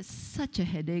mean, that's such a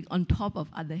headache on top of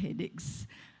other headaches.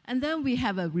 And then we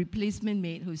have a replacement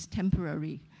maid who's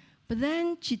temporary. But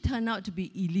then she turned out to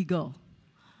be illegal.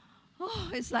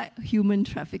 Oh, it's like human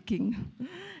trafficking.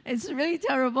 It's really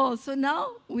terrible. So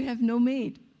now we have no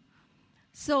maid.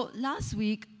 So last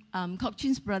week, Kok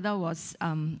Chin's brother was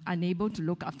unable to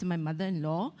look after my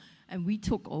mother-in-law, and we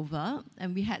took over,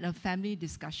 and we had a family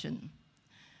discussion.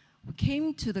 We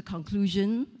came to the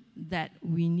conclusion that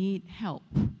we need help.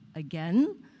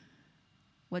 Again,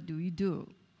 what do?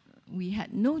 We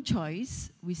had no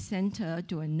choice. We sent her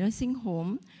to a nursing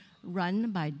home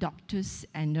run by doctors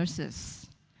and nurses.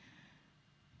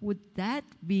 Would that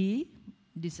be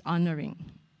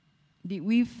dishonoring? Did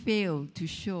we fail to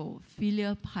show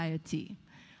filial piety?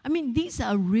 I mean, these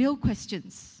are real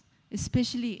questions,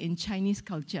 especially in Chinese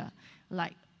culture.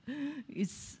 Like,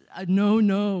 it's a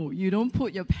no, you don't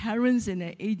put your parents in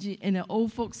an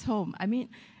old folks' home. I mean,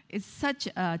 it's such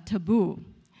a taboo.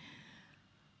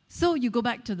 So you go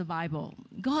back to the Bible.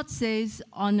 God says,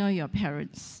 honor your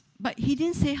parents. But he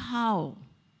didn't say how.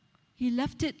 He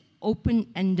left it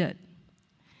open-ended.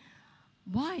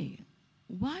 Why?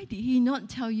 Why did he not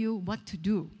tell you what to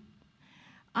do?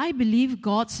 I believe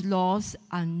God's laws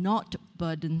are not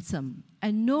burdensome,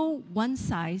 and no one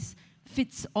size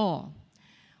fits all.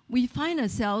 We find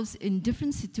ourselves in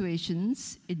different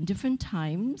situations, in different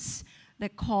times,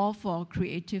 that call for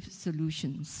creative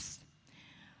solutions.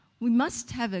 We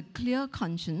must have a clear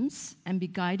conscience and be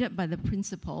guided by the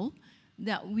principle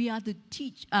that we are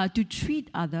to treat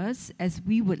others as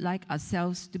we would like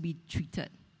ourselves to be treated.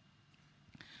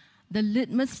 The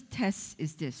litmus test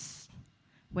is this.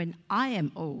 When I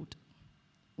am old,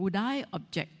 would I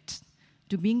object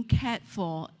to being cared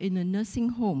for in a nursing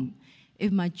home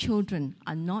if my children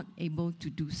are not able to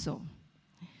do so?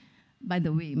 By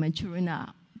the way, my children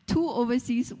are 2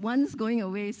 overseas, 1's going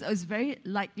away, so it's very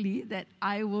likely that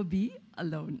I will be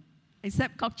alone,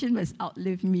 except Kok Chin must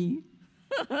outlive me.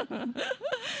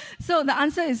 So the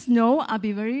answer is no. I'll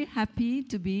be very happy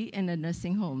to be in a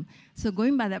nursing home. So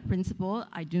going by that principle,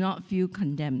 I do not feel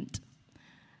condemned.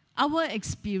 Our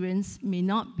experience may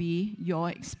not be your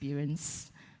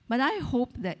experience, but I hope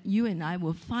that you and I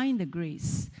will find the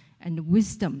grace and the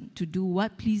wisdom to do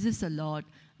what pleases the Lord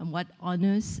and what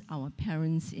honors our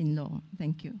parents-in-law.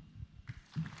 Thank you.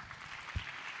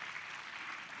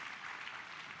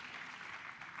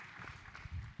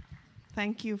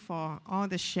 Thank you for all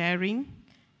the sharing.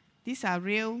 These are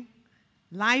real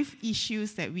life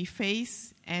issues that we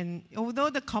face. And although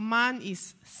the command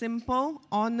is simple,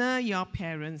 honor your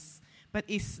parents, but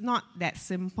it's not that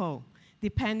simple,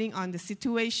 depending on the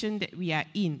situation that we are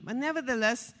in. But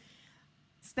nevertheless,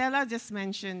 Stella just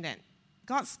mentioned that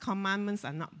God's commandments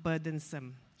are not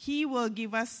burdensome. He will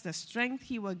give us the strength.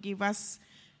 He will give us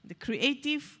the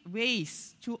creative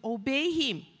ways to obey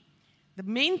Him. The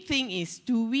main thing is,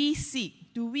 do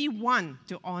we want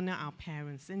to honor our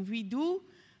parents? And if we do,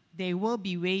 there will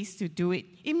be ways to do it.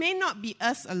 It may not be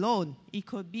us alone. It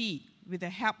could be with the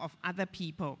help of other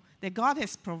people that God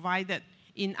has provided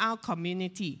in our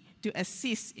community to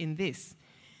assist in this.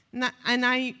 And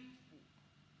I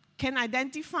can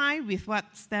identify with what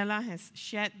Stella has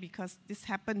shared because this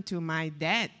happened to my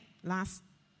dad last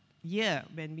year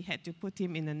when we had to put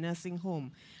him in a nursing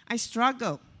home. I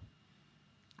struggled.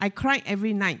 I cried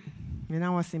every night when I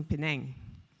was in Penang.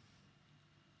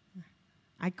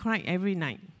 I cried every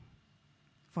night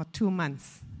for 2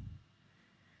 months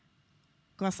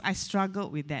because I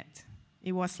struggled with that.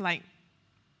 It was like,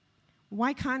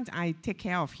 why can't I take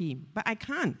care of him? But I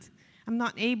can't. I'm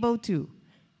not able to.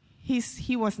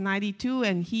 He was 92,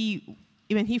 and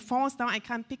when he falls down, I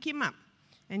can't pick him up.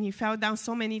 And he fell down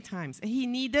so many times. And he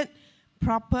needed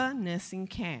proper nursing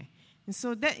care. And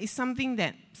so that is something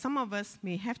that some of us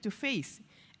may have to face.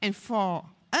 And for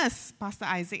us, Pastor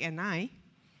Isaac and I,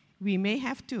 we may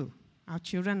have to. Our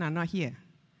children are not here.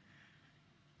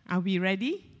 Are we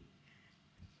ready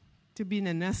to be in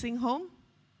a nursing home?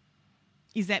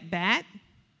 Is that bad?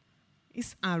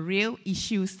 It's our real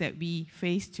issues that we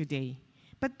face today.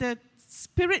 But the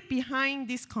spirit behind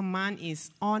this command is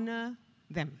honor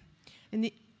them. And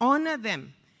honor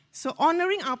them. So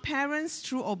honoring our parents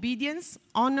through obedience,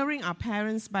 honoring our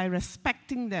parents by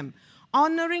respecting them,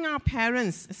 honoring our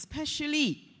parents,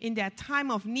 especially in their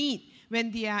time of need,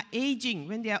 when they are aging,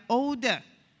 when they are older,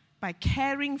 by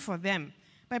caring for them,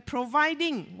 by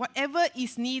providing whatever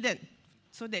is needed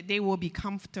so that they will be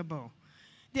comfortable.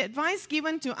 The advice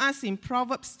given to us in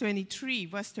Proverbs 23,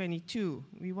 verse 22,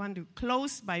 we want to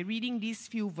close by reading these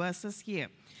few verses here.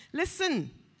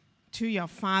 Listen to your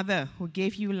father who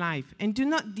gave you life, and do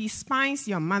not despise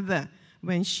your mother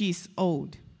when she is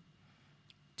old.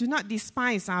 Do not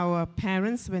despise our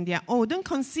parents when they are old. Don't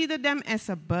consider them as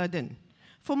a burden.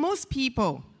 For most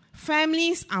people,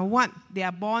 families are what they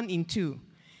are born into.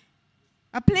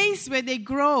 a place where they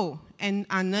grow and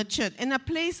are nurtured, and a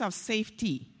place of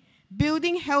safety.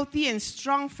 Building healthy and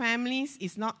strong families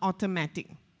is not automatic.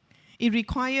 It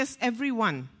requires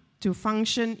everyone to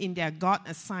function in their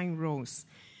God-assigned roles.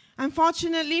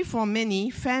 Unfortunately, for many,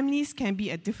 families can be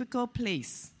a difficult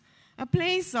place, a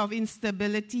place of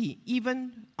instability,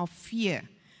 even of fear,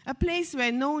 a place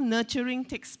where no nurturing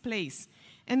takes place,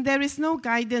 and there is no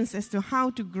guidance as to how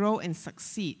to grow and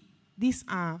succeed. These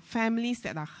are families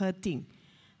that are hurting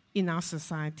in our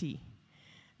society.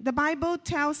 The Bible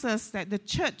tells us that the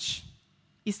church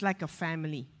is like a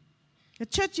family. The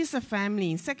church is a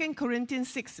family. In 2 Corinthians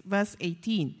 6, verse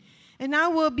 18, "And I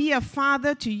will be a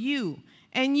father to you,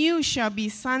 and you shall be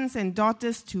sons and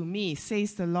daughters to me,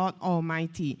 says the Lord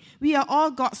Almighty." We are all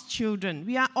God's children.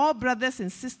 We are all brothers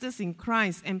and sisters in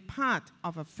Christ and part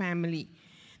of a family.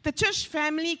 The church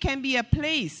family can be a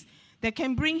place that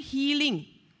can bring healing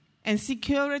and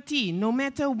security no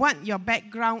matter what your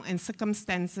background and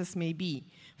circumstances may be.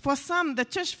 For some, the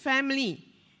church family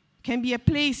can be a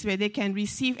place where they can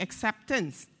receive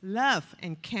acceptance, love,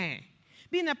 and care.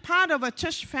 Being a part of a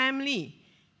church family,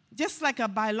 just like a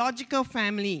biological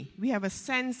family, we have a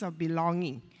sense of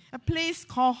belonging, a place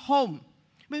called home.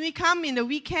 When we come in the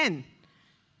weekend,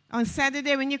 on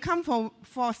Saturday, when you come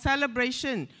for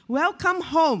celebration, welcome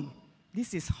home.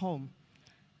 This is home.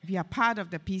 We are part of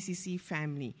the PCC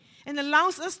family, and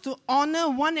allows us to honor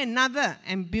one another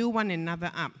and build one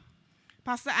another up.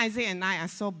 Pastor Isaac and I are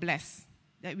so blessed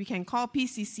that we can call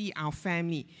PCC our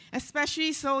family,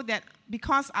 especially so that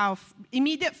because our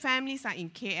immediate families are in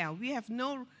KL, we have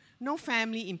no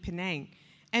family in Penang,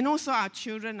 and also our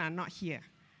children are not here.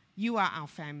 You are our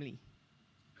family.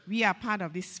 We are part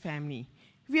of this family.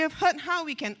 We have heard how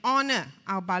we can honor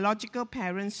our biological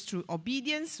parents through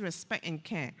obedience, respect, and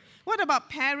care. What about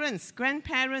parents,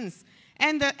 grandparents,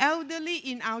 and the elderly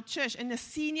in our church and the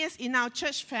seniors in our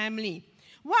church family?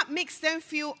 What makes them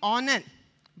feel honored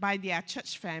by their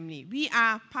church family? We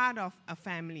are part of a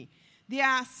family. There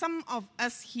are some of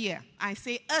us here. I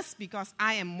say us because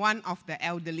I am one of the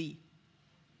elderly.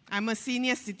 I'm a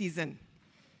senior citizen.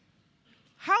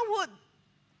 How would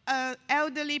an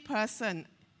elderly person,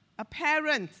 a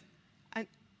parent, an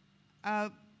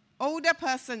older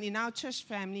person in our church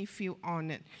family feel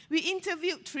honored? We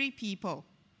interviewed 3 people,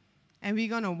 and we're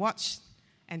going to watch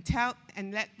and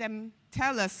let them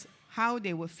tell us how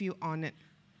they will feel honored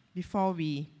before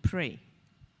we pray.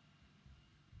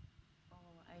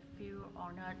 I feel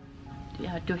honored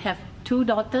to have 2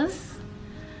 daughters,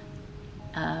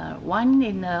 one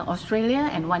in Australia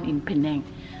and one in Penang.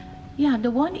 Yeah,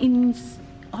 the one in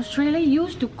Australia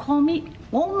used to call me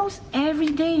almost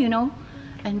every day,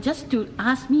 and just to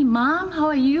ask me, "Mom, how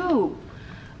are you?"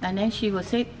 And then she would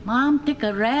say, "Mom, take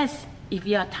a rest. If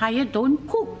you are tired, don't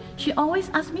cook." She always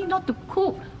asks me not to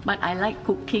cook, but I like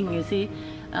cooking, you see.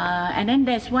 And then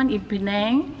there's one in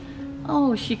Penang.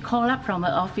 Oh, she called up from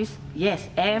her office. Yes,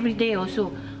 every day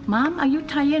also. "Mom, are you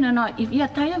tired or not? If you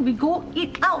are tired, we go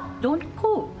eat out. Don't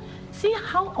cook." See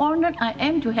how honored I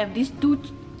am to have these 2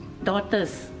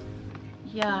 daughters.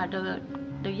 Yeah,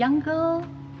 the younger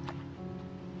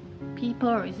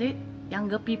people, is it?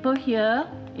 Younger people here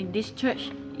in this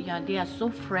church, yeah, they are so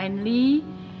friendly.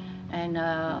 And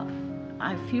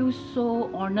I feel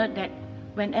so honored that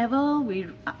whenever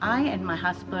I and my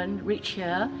husband reach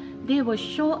here, they will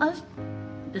show us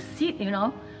the seat,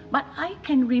 But I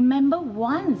can remember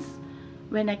once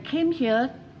when I came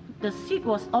here, the seat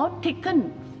was all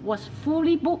taken, was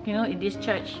fully booked, in this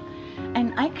church.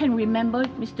 And I can remember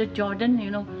Mr. Jordan,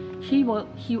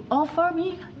 he offered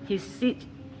me his seat,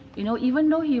 even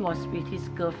though he was with his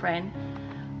girlfriend.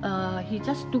 He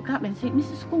just took up and said,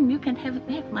 "Mrs. Kung, you can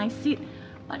have my seat."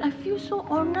 But I feel so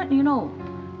honored,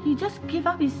 He just gave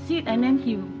up his seat and then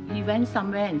he went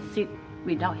somewhere and sit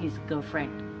without his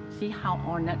girlfriend. See how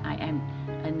honored I am.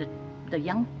 And the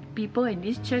young people in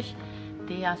this church,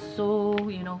 they are so,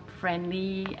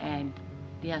 friendly, and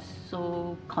they are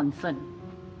so concerned.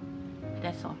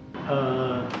 That's all.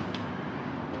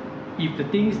 If the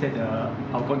things that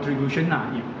our contribution,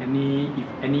 if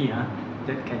any,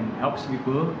 that can help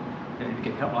people, that we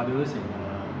can help others,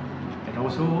 and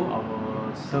also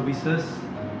our services,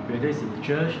 whether it's in the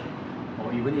church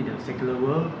or even in the secular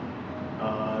world,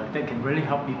 that can really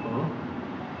help people.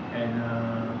 And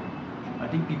I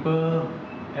think people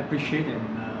appreciate, and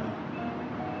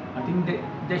I think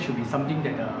that should be something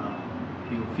that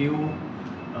you feel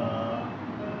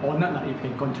honored if you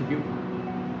can contribute.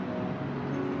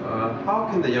 How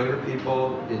can the younger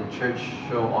people in church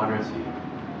show honor to you?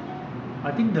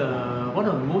 I think one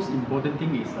of the most important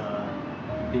thing is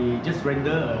they just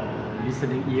render a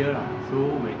listening ear. So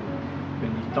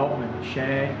when we talk, when we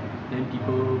share, then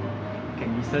people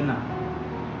can listen.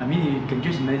 I mean, you can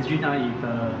just imagine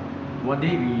if one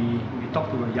day we talk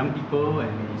to the young people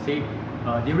and we say,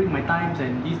 during my times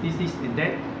and this and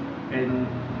that, and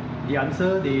the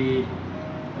answer they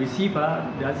receive,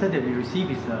 the answer that we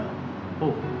receive is,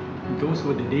 oh, those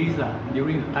were the days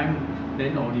during the time.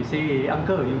 Then or they say, hey,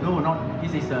 uncle, you know or not,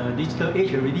 this is a digital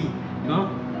age already, you know.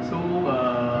 So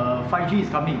 5G is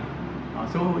coming.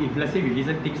 So if let's say we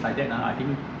listen things like that, I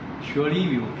think surely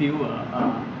we will feel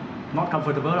not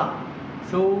comfortable.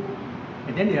 So,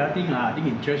 and then the other thing I think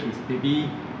in church is maybe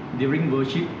during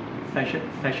worship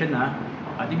session,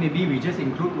 I think maybe we just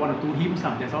include 1 or 2 hymns,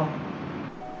 that's all.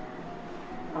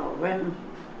 When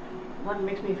what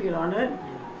makes me feel honored,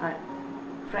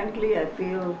 frankly I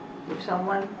feel if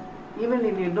someone, even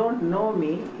if you don't know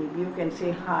me, if you can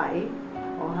say hi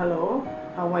or hello,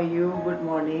 how are you, good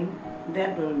morning,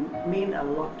 that will mean a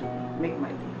lot to me, make my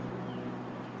day.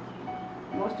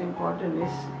 Most important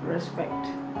is respect.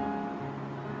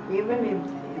 Even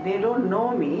if they don't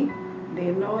know me,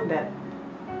 they know that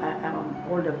I'm an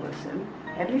older person.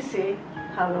 At least say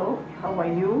hello, how are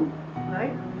you,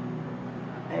 right?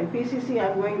 And PCC,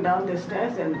 I'm going down the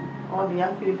stairs and all the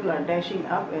young people are dashing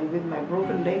up, and with my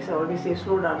broken legs I always say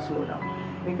slow down,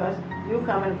 because you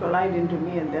come and collide into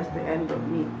me and that's the end of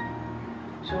me.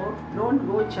 So don't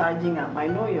go charging up. I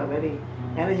know you're very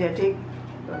energetic,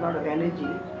 a lot of energy,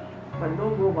 but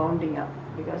don't go bounding up,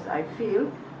 because I feel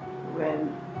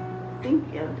when think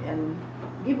and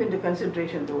give into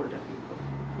consideration the older people.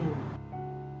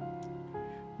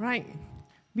 Right.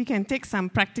 We can take some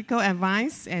practical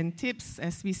advice and tips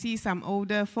as we see some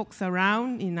older folks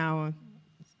around in our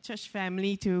church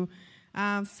family to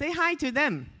say hi to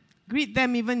them. Greet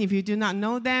them even if you do not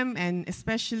know them, and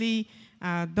especially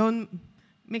don't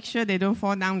make sure they don't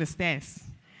fall down the stairs.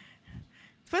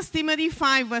 1 Timothy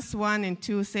 5 verse 1 and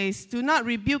 2 says, do not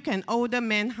rebuke an older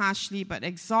man harshly, but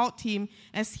exhort him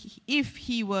as if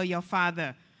he were your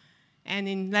father. And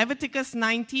in Leviticus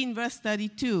 19 verse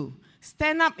 32,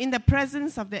 stand up in the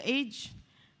presence of the aged,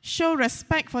 show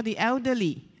respect for the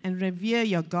elderly, and revere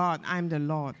your God. I am the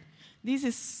Lord. This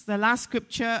is the last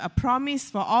scripture, a promise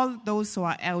for all those who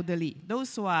are elderly,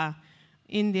 those who are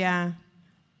in their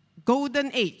golden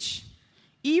age,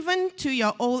 even to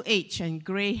your old age and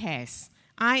gray hairs.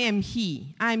 I am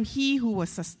he who will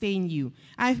sustain you.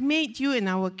 I have made you and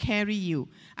I will carry you.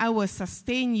 I will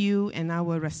sustain you and I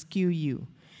will rescue you.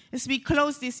 As we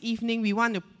close this evening, we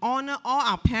want to honor all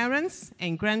our parents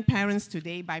and grandparents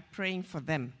today by praying for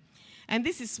them. And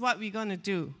this is what we're going to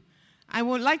do. I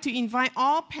would like to invite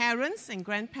all parents and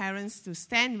grandparents to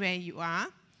stand where you are.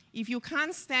 If you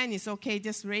can't stand, it's okay.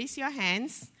 Just raise your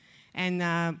hands.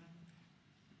 And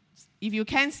if you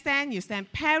can stand, you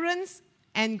stand. Parents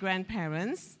and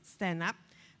grandparents, stand up.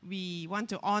 We want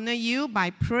to honor you by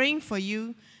praying for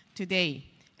you today.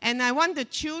 And I want the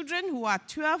children who are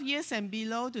 12 years and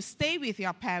below to stay with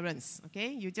your parents, okay?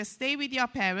 You just stay with your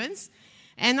parents.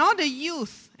 And all the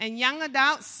youth and young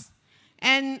adults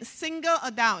and single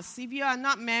adults, if you are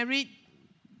not married,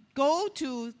 go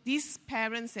to these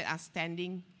parents that are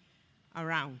standing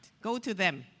around. Go to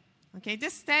them, okay?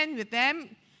 Just stand with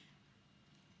them.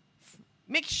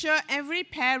 Make sure every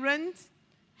parent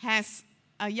has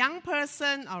a young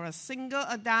person or a single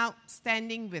adult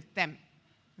standing with them,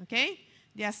 okay?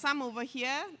 There are some over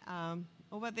here,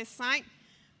 over this side.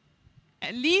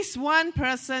 At least one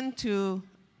person to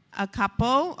a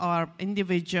couple or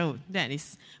individual, that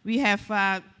is. We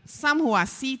have some who are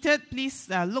seated. Please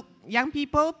look, young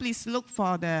people, please look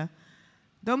for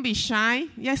don't be shy.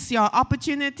 Yes, your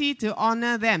opportunity to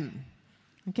honor them,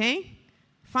 okay?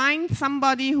 Find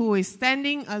somebody who is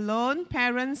standing alone,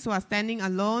 parents who are standing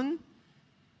alone.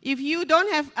 If you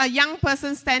don't have a young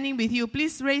person standing with you,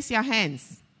 please raise your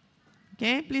hands.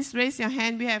 Okay, please raise your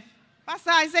hand. We have Pastor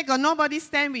Isaac, or nobody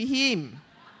stand with him.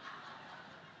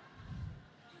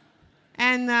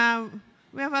 And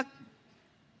we have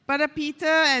Brother Peter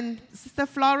and Sister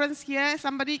Florence here.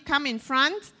 Somebody come in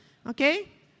front, okay?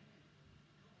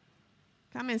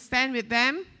 Come and stand with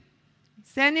them.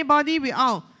 Is there anybody with,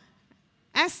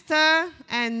 Esther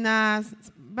and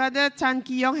Brother Chan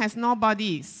Ki-yong has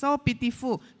nobody. So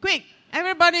pitiful. Quick,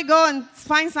 everybody go and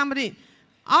find somebody.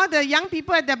 All the young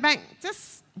people at the back,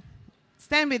 just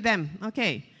stand with them.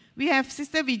 Okay. We have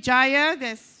Sister Vijaya,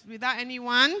 that's without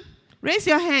anyone. Raise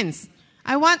your hands.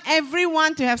 I want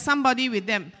everyone to have somebody with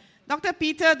them. Dr.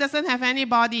 Peter doesn't have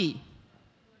anybody.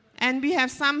 And we have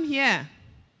some here.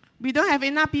 We don't have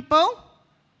enough people?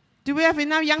 Do we have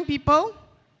enough young people?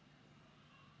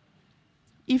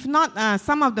 If not,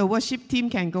 some of the worship team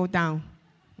can go down.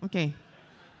 Okay.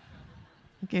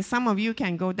 Okay, some of you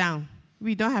can go down.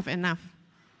 We don't have enough.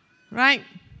 Right?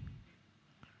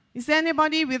 Is there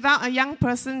anybody without a young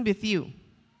person with you?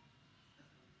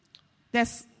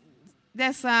 There's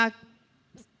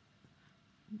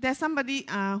somebody,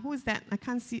 who is that? I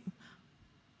can't see.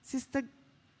 Sister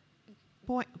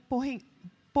Poheng.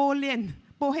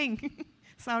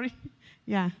 Sorry.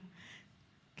 Yeah.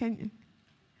 Can you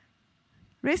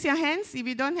raise your hands? If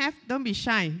you don't have, don't be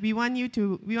shy. We want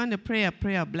to pray a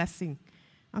prayer of blessing.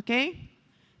 Okay?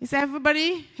 Is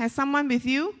everybody, has someone with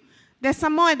you? There's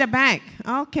some more at the back.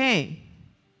 Okay.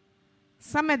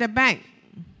 Some at the back.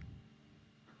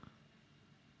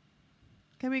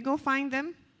 Can we go find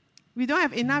them? We don't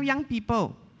have enough young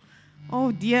people.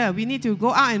 Oh dear, we need to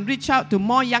go out and reach out to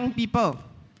more young people.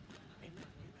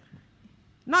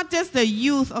 Not just the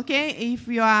youth, okay? If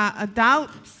you are adult,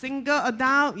 single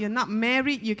adult, you're not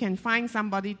married, you can find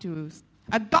somebody to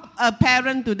adopt a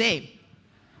parent today.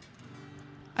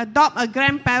 Adopt a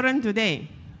grandparent today.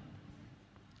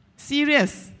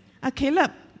 Serious.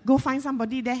 Caleb, go find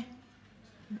somebody there.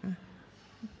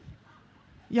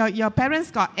 Your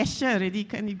parents got Asher already.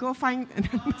 Can you go find?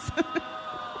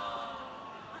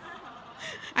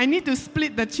 I need to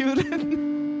split the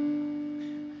children.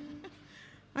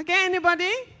 Okay,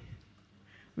 anybody?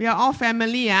 We are all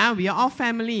family, We are all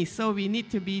family, so we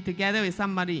need to be together with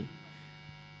somebody.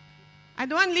 I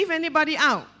don't want to leave anybody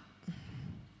out.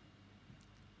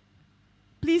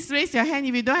 Please raise your hand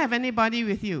if you don't have anybody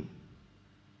with you.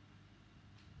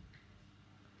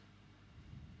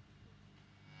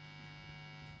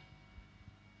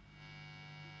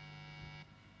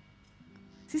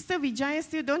 Sister Vijaya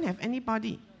still don't have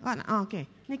anybody. Oh, okay.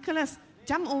 Nicholas,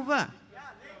 jump over.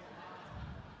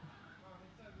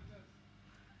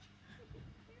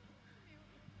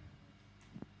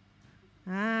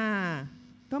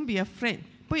 Don't be afraid.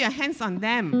 Put your hands on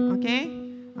them, okay?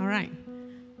 All right.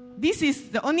 This is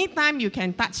the only time you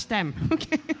can touch them,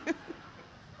 okay?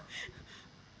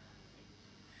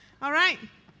 All right?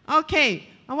 Okay.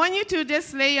 I want you to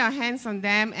just lay your hands on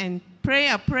them and pray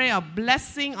a prayer of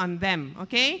blessing on them,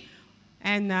 okay?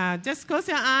 And just close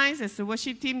your eyes as the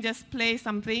worship team just play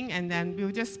something, and then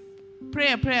we'll just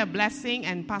pray a prayer of blessing,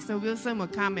 and Pastor Wilson will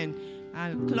come and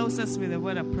close us with a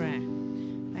word of prayer.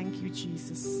 Thank you,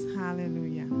 Jesus.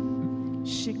 Hallelujah.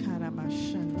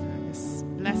 Shikarabashanda. Just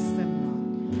bless them,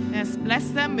 Lord. Yes, bless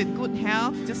them with good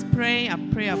health. Just pray a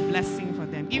prayer of blessing for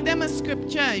them. Give them a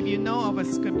scripture if you know of a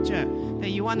scripture that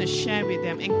you want to share with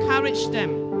them. Encourage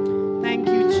them. Thank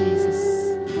you, Jesus.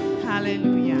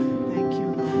 Hallelujah. Thank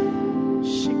you, Lord.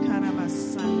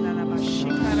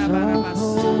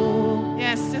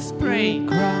 Yes, just pray. You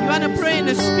want to pray in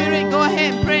the Spirit? Go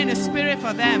ahead and pray in the Spirit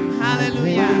for them.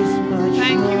 Hallelujah.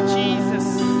 Thank you,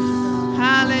 Jesus.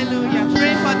 Hallelujah.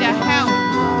 Pray for their health.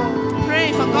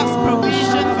 Pray for God's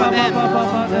provision for them.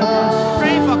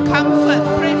 Pray for comfort.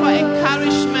 Pray for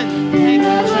encouragement. Thank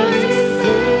you, Jesus.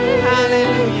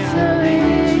 Hallelujah.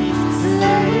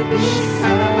 Thank you, Jesus.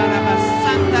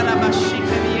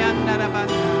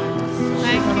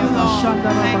 Thank you, Lord.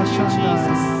 Thank you,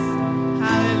 Jesus.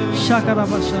 Hallelujah.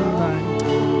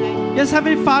 Yes,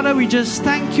 Heavenly Father, we just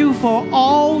thank you for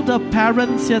all the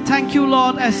parents here. Thank you,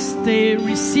 Lord, as they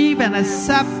receive and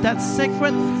accept that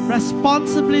sacred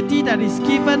responsibility that is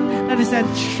given, that is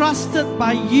entrusted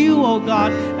by you, oh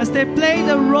God, as they play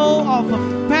the role of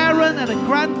a parent and a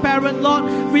grandparent. Lord,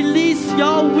 release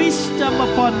your wisdom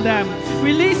upon them.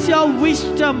 Release your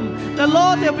wisdom. The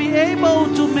Lord, they'll be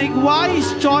able to make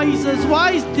wise choices,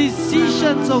 wise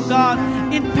decisions, oh God,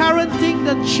 in parenting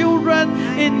the children,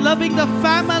 in loving the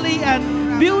family, and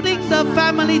building the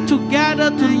family together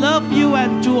to love you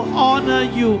and to honor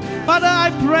you. Father,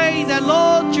 I pray that,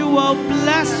 Lord, you will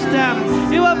bless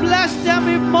them. You will bless them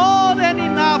with more than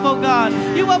enough, oh God.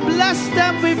 You will bless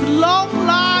them with long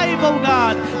life, oh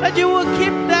God. That you will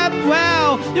keep them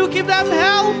well. You will keep them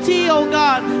healthy, oh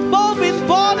God, both in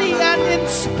body and in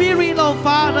spirit, oh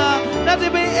Father. That they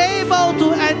be able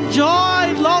to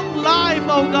enjoy long life,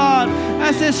 oh God,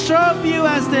 as they serve you,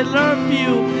 as they love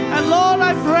you. And Lord,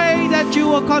 I pray that you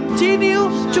will continue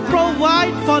to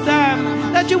provide for them,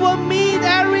 that you will meet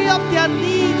every of their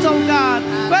needs, oh God,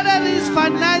 whether it is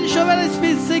financial, whether it's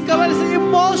physical, whether it's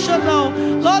emotional.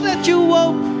 Lord, that you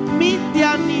will meet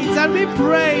their needs. And we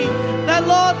pray that,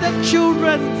 Lord, the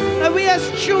children, that we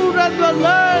as children will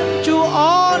learn to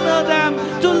honor them,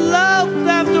 to love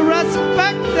them, to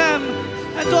respect them,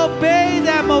 and to obey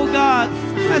them, oh God.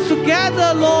 As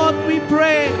together, Lord, we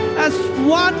pray as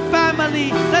one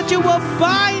family, that you will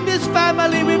bind this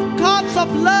family with cords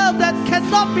of love that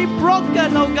cannot be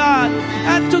broken, oh God.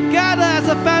 And together as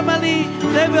a family,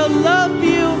 they will love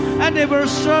you and they will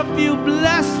serve you.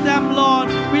 Bless them, Lord.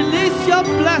 Release your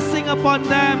blessing upon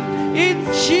them. In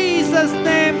Jesus'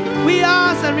 name, we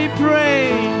ask and we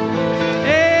pray.